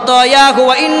حطت خطاياه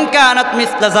وإن كانت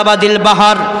مثل زبد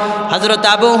البحر। হযরত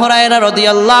আবু হুরায়রা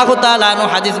রাদিয়াল্লাহু তাআলা আনহু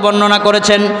হাদিস বর্ণনা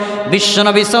করেছেন,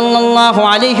 বিশ্বনবী সাল্লাল্লাহু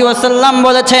আলাইহি ওয়াসাল্লাম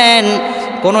বলেছেন,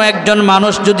 কোনো একজন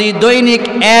মানুষ যদি দৈনিক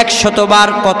 100 বার,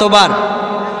 কতবার?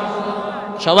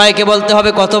 সবাইকে বলতে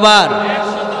হবে কতবার?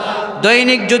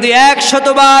 দৈনিক যদি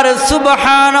 100 বার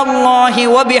সুবহানাল্লাহি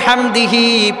ওয়া বিহামদিহি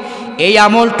এই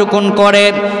আমলটুকুন করে,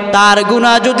 তার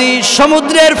গুনাহ যদি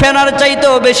সমুদ্রের ফেনার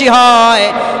চাইতেও বেশি হয়,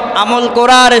 আমল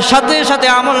করার সাথে সাথে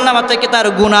আমল নামা থেকে তার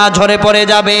গুনাহ ঝরে পড়ে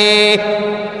যাবে।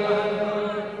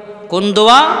 কোন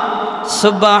দোয়া?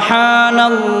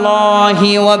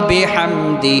 সুবহানাল্লাহি ওয়া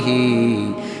বিহামদিহি,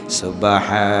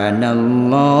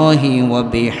 সুবহানাল্লাহি ওয়া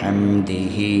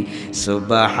বিহামদিহি,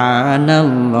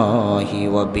 সুবহানাল্লাহি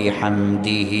ওয়া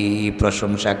বিহামদিহি।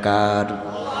 প্রশংসা কার?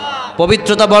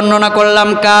 পবিত্রতা বর্ণনা করলাম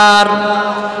কার?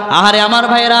 আহারে আমার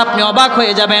ভাইয়েরা, আপনি অবাক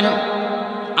হয়ে যাবেন,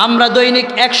 আমরা দৈনিক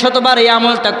 100 বার এই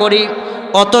আমলটা করি,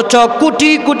 অথচ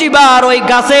কোটি কোটি বার ওই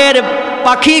গাছের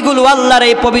পাখিগুলো আল্লাহর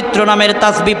এই পবিত্র নামের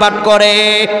তাসবিহ পাঠ করে।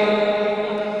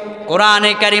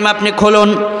 কোরআনে কারীম আপনি খুলুন,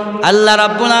 আল্লাহ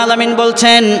রাব্বুল আলামিন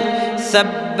বলছেন,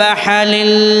 সাব্বাহা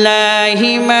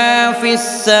লিল্লাহি মা ফিস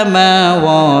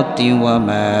সামাওয়াতি ওয়া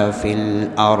মা ফিল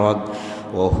আরদ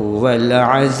ওয়া হুয়াল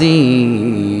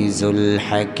আজিজুল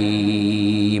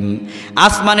হাকীম।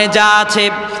 আসমানে যা আছে,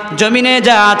 জমিনে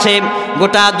যা আছে,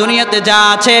 গোটা দুনিয়াতে যা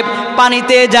আছে,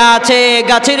 পানিতে যা আছে,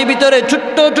 গাছের ভিতরে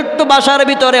ছোট্ট ছোট্ট বাসার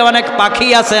ভিতরে অনেক পাখি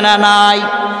আছে না নাই?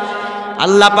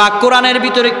 আল্লাহ পাক কোরআনের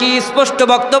ভিতরে কি স্পষ্ট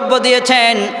বক্তব্য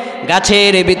দিয়েছেন,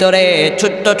 গাছের ভিতরে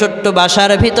ছোট্ট ছোট্ট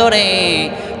বাসার ভিতরে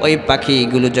ওই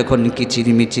পাখিগুলো যখন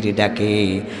কিচিরমিচিরি ডাকে,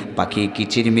 পাখি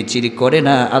কিচিরমিচিরি করে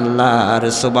না, আল্লাহর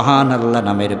সুবহানাল্লাহ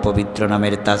নামের পবিত্র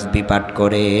নামের তাসবিহ পাঠ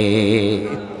করে।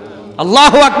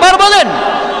 আল্লাহু আকবার বলেন।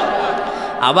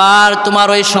 আবার তোমার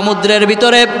ওই সমুদ্রের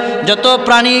ভিতরে যত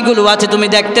প্রাণীগুলো আছে তুমি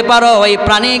দেখতে পারো, ওই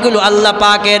প্রাণীগুলো আল্লাহ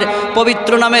পাকের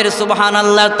পবিত্র নামের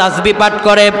সুবহানাল্লাহর তাসবিহ পাঠ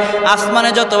করে।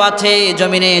 আসমানে যত আছে,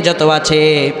 জমিনে যত আছে।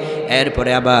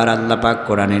 এরপরে আবার আল্লাহ পাক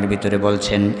কোরআনের ভিতরে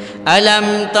বলছেন, আলাম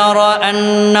তারা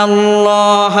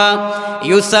আন্নাল্লাহা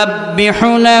ইউসাব্বিহু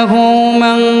লাহু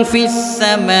মান ফিস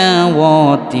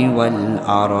সামাওয়াতি ওয়াল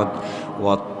আরদ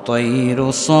والطير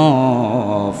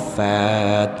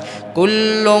صافات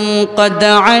كل قد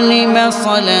علم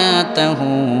صلاته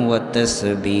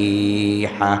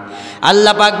وتسبيحه।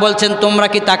 আল্লাহ পাক বলছেন, তোমরা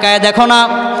কি তাকায় দেখো না,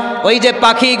 ওই যে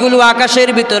পাখিগুলো আকাশের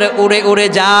ভিতরে উড়ে উড়ে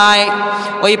যায়,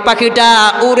 ওই পাখিটা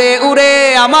উড়ে উড়ে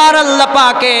আমার আল্লাহ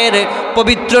পাকের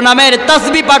পবিত্র নামের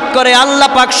তাসবিহ পাঠ করে, আল্লাহ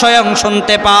পাক স্বয়ং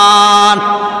শুনতে পান।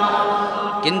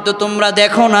 কিন্তু তোমরা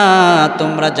দেখো না,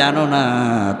 তোমরা জানো না,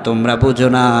 তোমরা বুঝো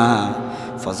না।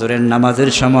 ফজরের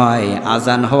নামাজের সময়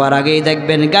আজান হওয়ার আগেই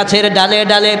দেখবেন গাছের ডালে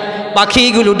ডালে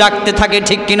পাখিগুলো ডাকতে থাকে,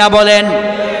 ঠিক কিনা বলেন?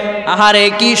 আহারে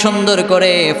কি সুন্দর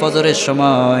করে ফজরের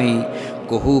সময়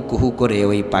কুহু কুহু করে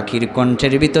ওই পাখির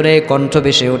কণ্ঠের ভিতরে কণ্ঠ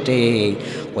ভেসে ওঠে।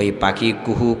 ওই পাখি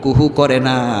কুহু কুহু করে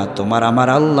না, তোমার আমার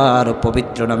আল্লাহর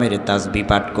পবিত্র নামের তাসবিহ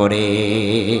পাঠ করে।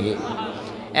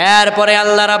 এরপরে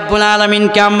আল্লাহ রাব্বুল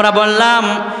আলামিনকে আমরা বললাম,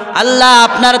 আল্লাহ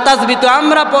আপনার তাসবিহ তো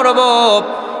আমরা পড়ব,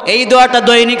 এই দোয়াটা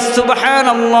দৈনিক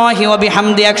সুবহানাল্লাহি ওয়া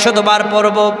বিহামদি 100 বার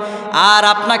পড়ব, আর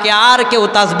আপনাকে আর কেউ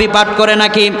তাসবিহ পাঠ করে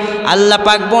নাকি? আল্লাহ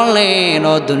পাক বললেন,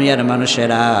 ও দুনিয়ার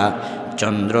মানুষেরা,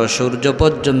 চন্দ্র সূর্য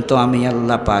পর্যন্ত আমি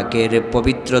আল্লাহ পাকের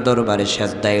পবিত্র দরবারে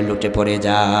সেজদায় লুটে পড়ে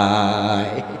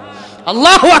যায়।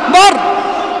 আল্লাহু আকবার।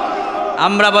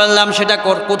 আমরা বললাম সেটা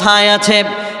কোথায় আছে?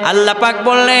 আল্লাহ পাক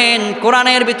বললেন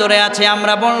কোরআনের ভিতরে আছে।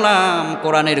 আমরা বললাম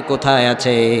কোরআনের কোথায়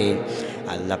আছে?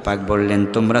 আল্লাহ পাক বললেন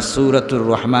তোমরা সূরাতুর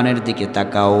রহমানের দিকে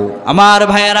তাকাও। আমার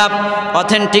ভাইয়েরা,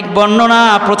 অথেন্টিক বর্ণনা,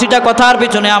 প্রতিটা কথার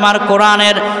পিছনে আমার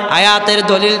কোরআনের আয়াতের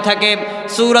দলিল থাকে।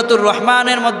 সূরাতুর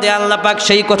রহমানের মধ্যে আল্লাহ পাক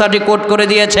সেই কথাটি কোট করে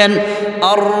দিয়েছেন,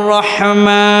 আর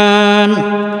রহমান।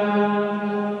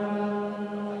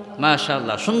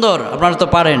 মাশাআল্লাহ, সুন্দর, আপনারা তো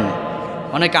পারেন,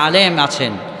 অনেক আলেম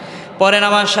আছেন, পড়েন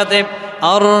আমার সাথে।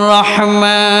 আর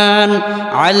রহমান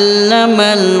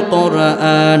আল্লামাল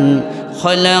কোরআন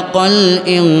খলাকাল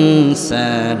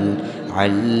ইনসান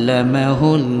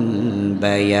আল্লামাহুল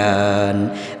বায়ান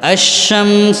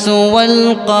আশ-শামসু ওয়াল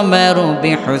কমারু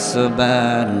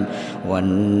বিহুসবান ওয়ান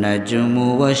নাজমু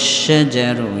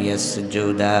ওয়াশ-শাজারু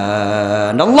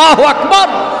ইয়াসজুদান। আল্লাহু আকবার।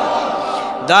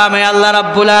 দামে আল্লাহ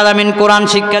রাব্বুল আলামিন কোরআন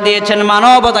শিক্ষা দিয়েছেন,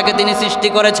 মানবতাকে তিনি সৃষ্টি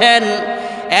করেছেন।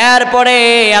 এরপরে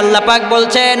আল্লাহ পাক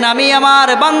বলছেন, আমি আমার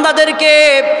বান্দাদেরকে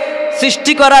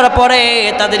সৃষ্টি করার পরে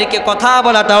তাদেরকে কথা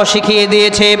বলাটাও শিখিয়ে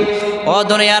দিয়েছে। ও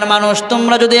দুনিয়ার মানুষ,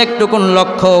 তোমরা যদি একটুকুন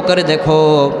লক্ষ্য করে দেখো,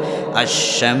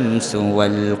 আশ-শামসু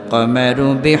ওয়াল কমারু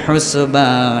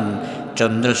বিহুসবান,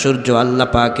 চন্দ্র সূর্য আল্লাহ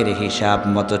পাকের হিসাব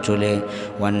মতো চলে।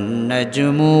 ওয়ান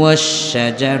নাজমু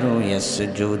ওয়াশ-শাজারু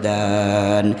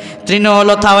ইয়াসজুদান,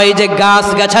 তৃণলতা, এই যে গাছ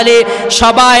গাছালি,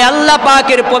 সবাই আল্লাহ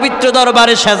পাকের পবিত্র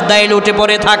দরবারে সেজদায় লুটে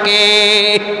পড়ে থাকে।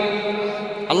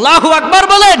 আল্লাহু আকবার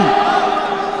বলেন।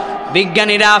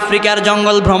 বিজ্ঞানীরা আফ্রিকার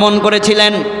জঙ্গল ভ্রমণ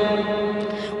করেছিলেন,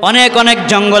 অনেক অনেক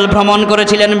জঙ্গল ভ্রমণ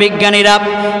করেছিলেন বিজ্ঞানীরা।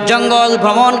 জঙ্গল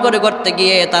ভ্রমণ করতে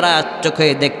গিয়ে তারা চোখে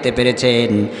দেখতে পেরেছেন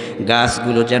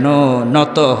গাছগুলো যেন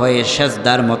নত হয়ে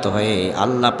সেজদার মতো হয়ে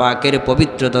আল্লাহ পাকের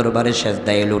পবিত্র দরবারে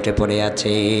সেজদায় লুটে পড়ে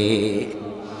আছে।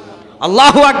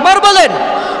 আল্লাহু আকবার বলেন।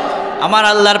 আমার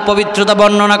আল্লাহর পবিত্রতা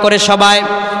বর্ণনা করে সবাই,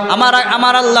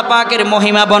 আমার আল্লাহ পাকের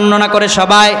মহিমা বর্ণনা করে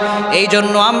সবাই। এই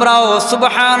জন্য আমরাও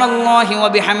সুবহানাল্লাহি ওয়া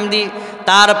বিহামদি,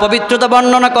 তার পবিত্রতা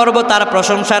বর্ণনা করব তার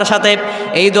প্রশংসার সাথে।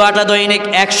 এই দোয়াটা দৈনিক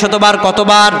 100 বার।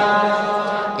 কতবার?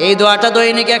 এই দোয়াটা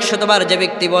দৈনিক 100 বার যে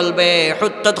ব্যক্তি বলবে,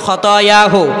 হুত্তাত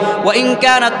খতায়াহু ওয়া ইন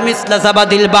কানাত মিসলা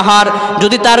জাবাদিল বাহার,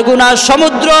 যদি তার গুনাহ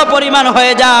সমুদ্র পরিমাণ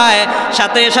হয়ে যায়,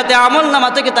 সাথে সাথে আমলনামা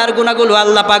থেকে তার গুনাহগুলো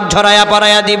আল্লাহ পাক ঝরায়া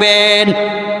পড়ায়া দিবেন।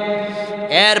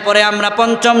 এরপরে আমরা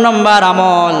পঞ্চম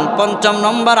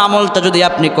নম্বর আমলটা যদি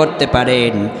আপনি করতে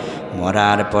পারেন,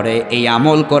 মরার পরে এই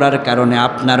আমল করার কারণে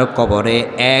আপনার কবরে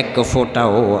এক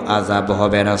ফোঁটাও আযাব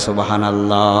হবে না।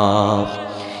 সুবহানাল্লাহ।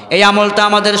 এই আমলটা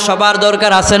আমাদের সবার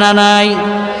দরকার আছে না নাই?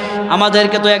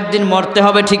 আমাদেরকে তো একদিন মরতে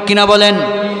হবে, ঠিক কিনা বলেন?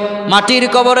 মাটির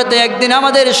কবরেতে একদিন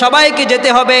আমাদের সবাইকে যেতে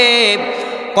হবে।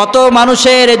 কত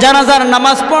মানুষের জানাজার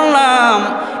নামাজ পড়লাম,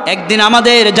 একদিন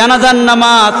আমাদের জানাজার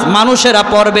নামাজ মানুষেরা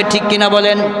পড়বে, ঠিক কিনা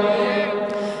বলেন?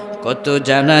 কত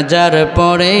জানাজার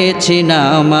পড়েছি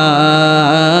নামাজ,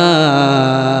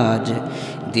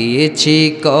 দিয়েছি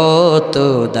কত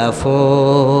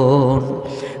দাফন,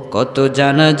 কত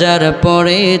জানাজার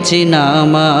পড়েছি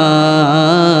নামাজ,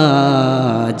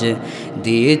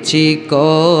 দিয়েছি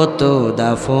কত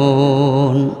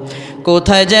দাফন,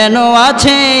 কোথায় যেন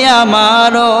আছে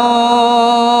আমারও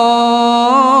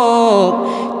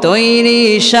তৈরি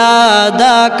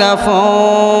সাদা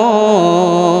কাফন,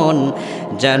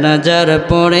 জানাজার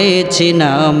পড়েছি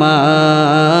নামাজ,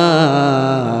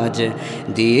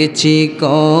 দিয়েছি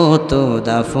কত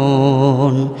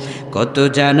দাফন, কত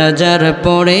জানাজার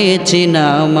পড়েছি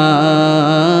নামাজ,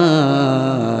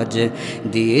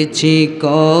 দিয়েছি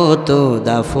কত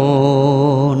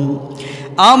দাফন।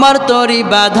 আমার তরি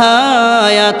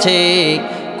বাধায় আছে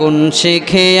কোন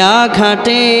শেখে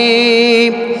আঘাটে,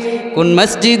 কোন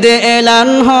মসজিদে এলান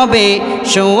হবে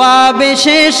সোয়াবে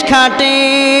শেষ খাটে,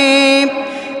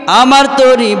 আমার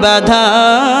তরি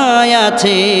বাধায়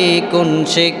আছে কোন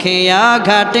শেখে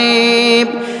আঘাটে,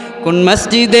 কোন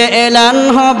মসজিদে এলান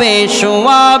হবে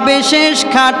সোয়াবে শেষ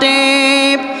খাটে,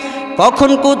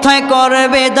 কখন কোথায়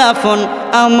করবে দাফন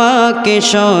আমাকে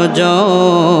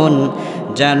স্বজন,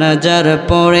 জানাজার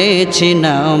পড়েছি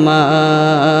নামাজ,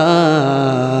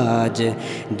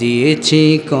 দিয়েছি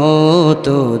কত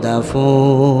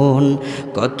দাফন,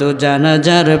 কত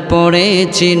জানাজার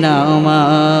পড়েছি নামাজ,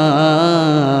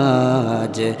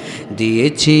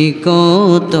 দিয়েছি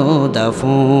কত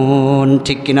দাফন।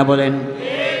 ঠিক কিনা বলেন?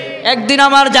 একদিন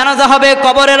আমার জানাজা হবে,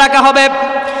 কবরে রাখা হবে।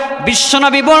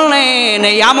 বিশ্বনবী বললেন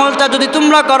এই আমলটা যদি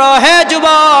তোমরা করো হে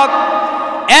যুবক,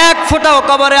 এক ফোঁটাও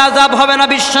কবরে আযাব হবে না।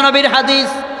 বিশ্বনবীর হাদিস।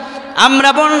 আমরা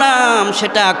বললাম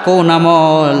সেটা কোন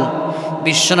আমল?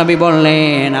 বিশ্বনবী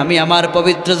বললেন আমি আমার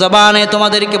পবিত্র জবানে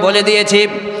তোমাদেরকে বলে দিয়েছি।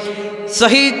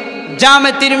 সহিহ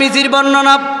জামে তিরমিজির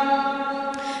বর্ণনা,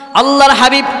 আল্লাহর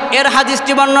হাবিব এর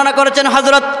হাদিসটি বর্ণনা করেছেন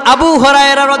হযরত আবু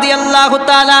হুরায়রা রাদিয়াল্লাহু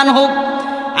তাআলা আনহু।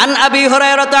 عن أبي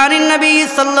هريرة عن النبي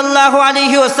صلى الله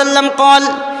عليه وسلم قال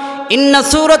إن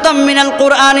سورة من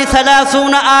القرآن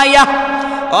 30 آية।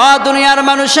 ও দুনিয়ার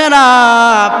মানুষেরা,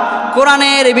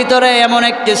 কোরআনের ভিতরে এমন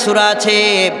একটি সূরা আছে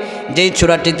যেই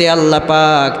সূরাটিতে আল্লাহ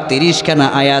পাক 30 খানা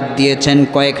আয়াত দিয়েছেন।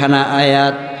 কয়খানা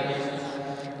আয়াত?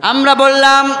 আমরা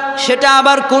বললাম সেটা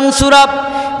আবার কোন সূরা?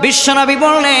 বিশ্বনবী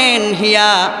বললেন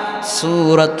হিয়া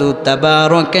সূরাতু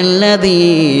তাবারাকাল্লাযী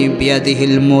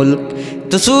বিয়াদিহিল মুলক।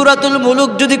 তো সূরাতুল মুলক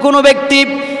যদি কোনো ব্যক্তি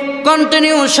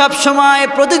কন্টিনিউ সব সময়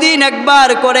প্রতিদিন একবার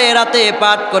করে রাতে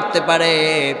পাঠ করতে পারে,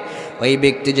 ওই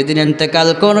ব্যক্তি যেদিন ইন্তেকাল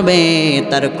করবে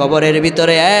তার কবরের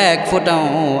ভিতরে এক ফোঁটাও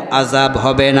আযাব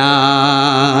হবে না।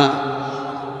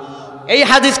 এই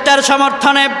হাদিসটার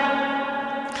সমর্থনে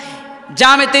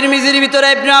জামে তিরমিজির ভিতরে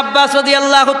ইবনে আব্বাস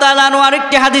রাদিয়াল্লাহু তাআলা আনহু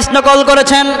আরেকটি হাদিস নকল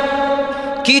করেছেন।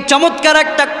 কি চমৎকার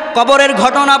একটা কবরের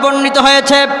ঘটনা বর্ণিত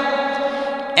হয়েছে।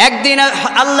 একদিন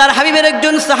আল্লাহর হাবিবের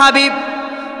একজন সাহাবী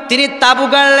তিনি তাবু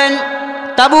গাড়লেন।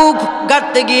 তাবু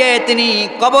গাড়তে গিয়ে তিনি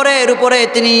কবরের উপরে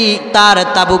তিনি তার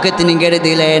তাবুকে তিনি গেড়ে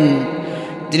দিলেন।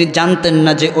 তিনি জানতেন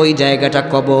না যে ওই জায়গাটা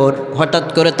কবর। হঠাৎ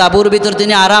করে তাবুর ভিতর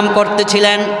তিনি আরাম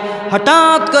করতেছিলেন।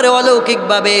 হঠাৎ করে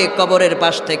অলৌকিকভাবে কবরের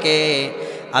পাশ থেকে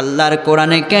আল্লাহর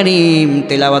কোরআনে কারীম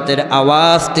তেলাওয়াতের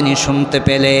আওয়াজ তিনি শুনতে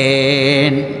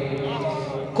পেলেন।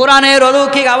 কোরআনের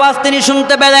অলৌকিক আওয়াজ তিনি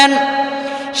শুনতে পেলেন।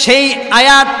 সেই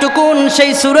আয়াতটুকুন,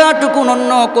 সেই সূরাটুকুন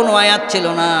অন্য কোনো আয়াত ছিল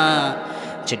না,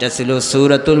 সেটা ছিল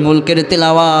সূরাতুল মুলকের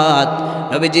তেলাওয়াত।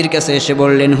 নবীজির কাছে এসে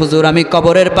বললেন হুজুর আমি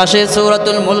কবরের পাশে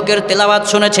সূরাতুল মুলকের তেলাওয়াত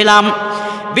শুনেছিলাম।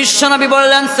 বিশ্বনবী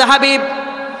বললেন সাহাবী,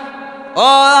 ও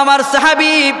আমার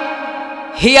সাহাবী,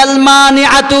 হিয়াল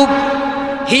মানিআতু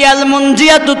হিয়াল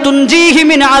মুনজিয়াতু তুনজিহি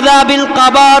মিন আযাবিল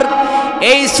কবর।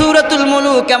 এই সূরাতুল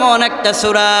মুলক এমন একটা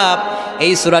সূরা,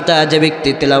 এই সূরাটা যে ব্যক্তি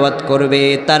তেলাওয়াত করবে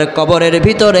তার কবরের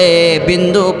ভিতরে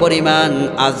বিন্দু পরিমাণ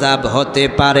আযাব হতে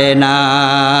পারে না।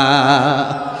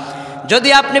 যদি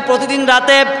আপনি প্রতিদিন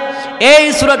রাতে এই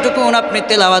সূরাটুকুন আপনি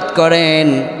তেলাওয়াত করেন,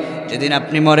 যেদিন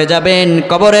আপনি মরে যাবেন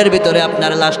কবরের ভিতরে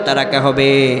আপনার লাশটা রাখা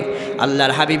হবে।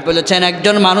 আল্লাহর হাবিব বলেছেন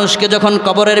একজন মানুষকে যখন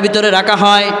কবরের ভিতরে রাখা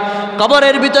হয়,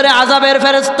 কবরের ভিতরে আযাবের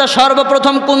ফেরেশতা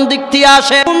সর্বপ্রথম কোন দিক থেকে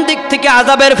আসে? কোন দিক থেকে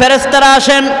আযাবের ফেরেশতারা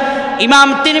আসেন? ইমাম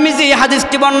তিরমিজি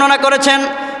হাদিসটি বর্ণনা করেছেন।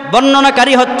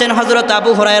 বর্ণনাকারী হচ্ছেন হযরত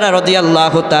আবু হুরায়রা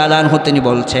রাদিয়াল্লাহু তাআলা আনহু। তিনি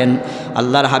বলছেন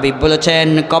আল্লাহর হাবিব বলেছেন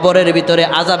কবরের ভিতরে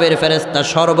আযাবের ফেরেশতা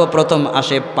সর্বপ্রথম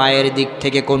আসে পায়ের দিক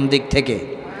থেকে। কোন দিক থেকে?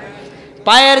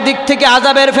 পায়ের দিক থেকে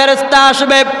আযাবের ফেরেশতা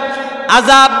আসবে।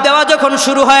 আযাব দেওয়া যখন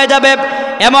শুরু হয়ে যাবে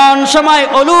এমন সময়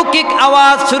অলৌকিক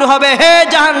আওয়াজ শুরু হবে, হে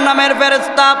জাহান্নামের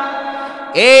ফেরেশতা,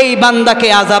 এই বান্দাকে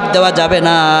আযাব দেওয়া যাবে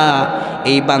না,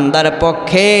 এই বান্দার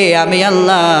পক্ষে আমি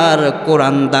আল্লাহর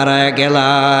কোরআন দাঁড়ায়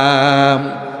গেলাম।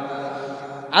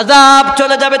 আযাব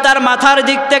চলে যাবে তার মাথার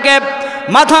দিক থেকে।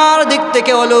 মাথার দিক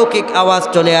থেকে অলৌকিক আওয়াজ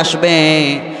চলে আসবে,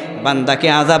 বান্দাকে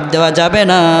আযাব দেওয়া যাবে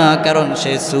না, কারণ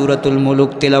সে সূরাতুল মুলক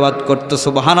তিলাওয়াত করতে।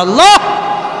 সুবহানাল্লাহ।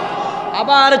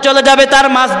 আবার চলে যাবে তার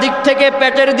মাঝ দিক থেকে,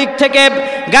 পেটের দিক থেকে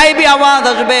গায়েবী আওয়াজ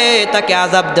আসবে, তাকে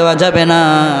আযাব দেওয়া যাবে না,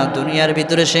 দুনিয়ার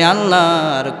ভিতরে সে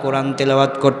আল্লাহর কোরআন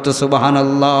তিলাওয়াত করতে।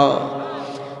 সুবহানাল্লাহ।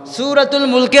 সূরাতুল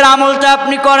মুলকের আমলটা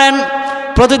আপনি করেন,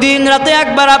 প্রতিদিন রাতে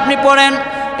একবার আপনি পড়েন।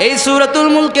 এই সূরাতুল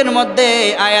মুলকের মধ্যে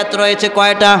আয়াত রয়েছে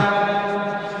কয়টা?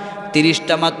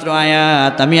 30টা মাত্র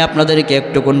আয়াত। আমি আপনাদেরকে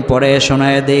একটুকুন পড়ে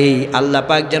শোনায় দেই। আল্লাহ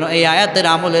পাক যেন এই আয়াতের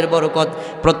আমলের বরকত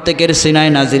প্রত্যেকের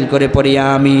সিনায় নাজিল করে পড়ি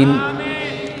আমিন।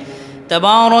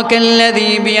 তাবারাকাল্লাযী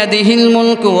বিয়াদিহিল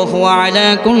মুলকু ওয়া হুয়া আলা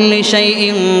কুল্লি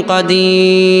শাইইন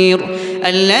কাদির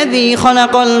الذي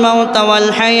خلق الموت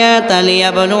والحياة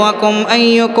ليبلوكم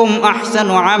أيكم أحسن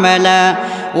عملا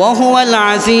وهو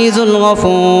العزيز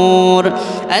الغفور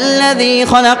الذي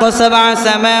خلق 7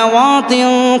 سماوات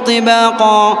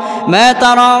طباقا ما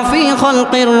ترى في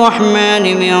خلق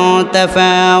الرحمن من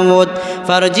تفاوت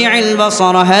فارجع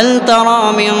البصر هل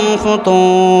ترى من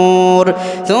فطور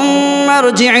ثم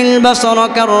ارجع البصر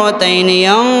كرتين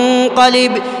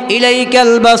ينقلب إليك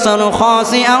البصر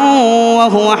خاسئا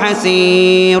وهو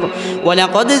حسير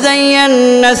ولقد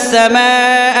زينا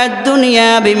السماء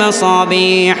الدنيا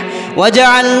بمصابيح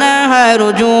وجعلناها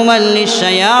رجوما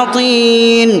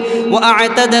للشياطين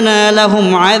وأعتدنا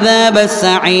لهم عذاب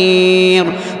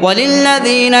السعير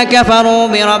وللذين كفروا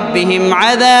بربهم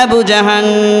عذاب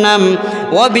جهنم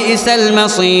وبئس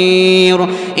المصير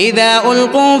إذا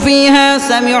ألقوا فيها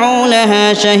سمعوا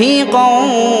لها شهيقا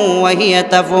وهي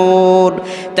تفور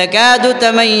تكاد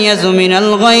تميز من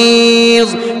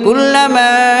الغيظ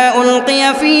كلما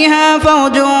ألقي فيها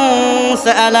فوج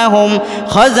سألهم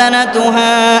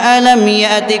خزنتها ألم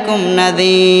يأتكم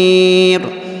نذير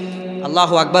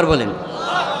الله أكبر বলেন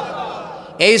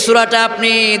এই সূরাটা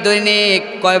আপনি দৈনিক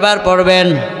কয়বার পড়বেন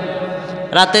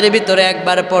রাতের ভিতরে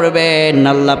একবার পড়বেন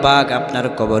আল্লাহ পাক আপনার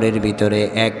কবরের ভিতরে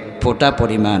এক ফোঁটা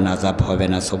পরিমাণ আযাব হবে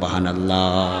না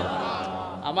সুবহানাল্লাহ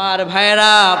আমার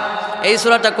ভাইরা এই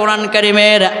সূরাটা কোরআন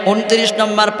কারীমের 29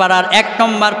 নম্বর পারার 1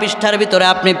 নম্বর পৃষ্ঠার ভিতরে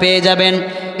আপনি পেয়ে যাবেন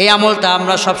এই আমলটা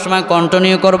আমরা সব সময়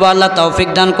কন্টিনিউ করব আল্লাহ তৌফিক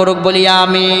দান করুক বলি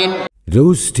আমিন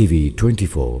Rose TV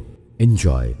 24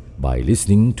 Enjoy by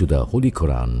listening to the Holy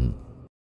Quran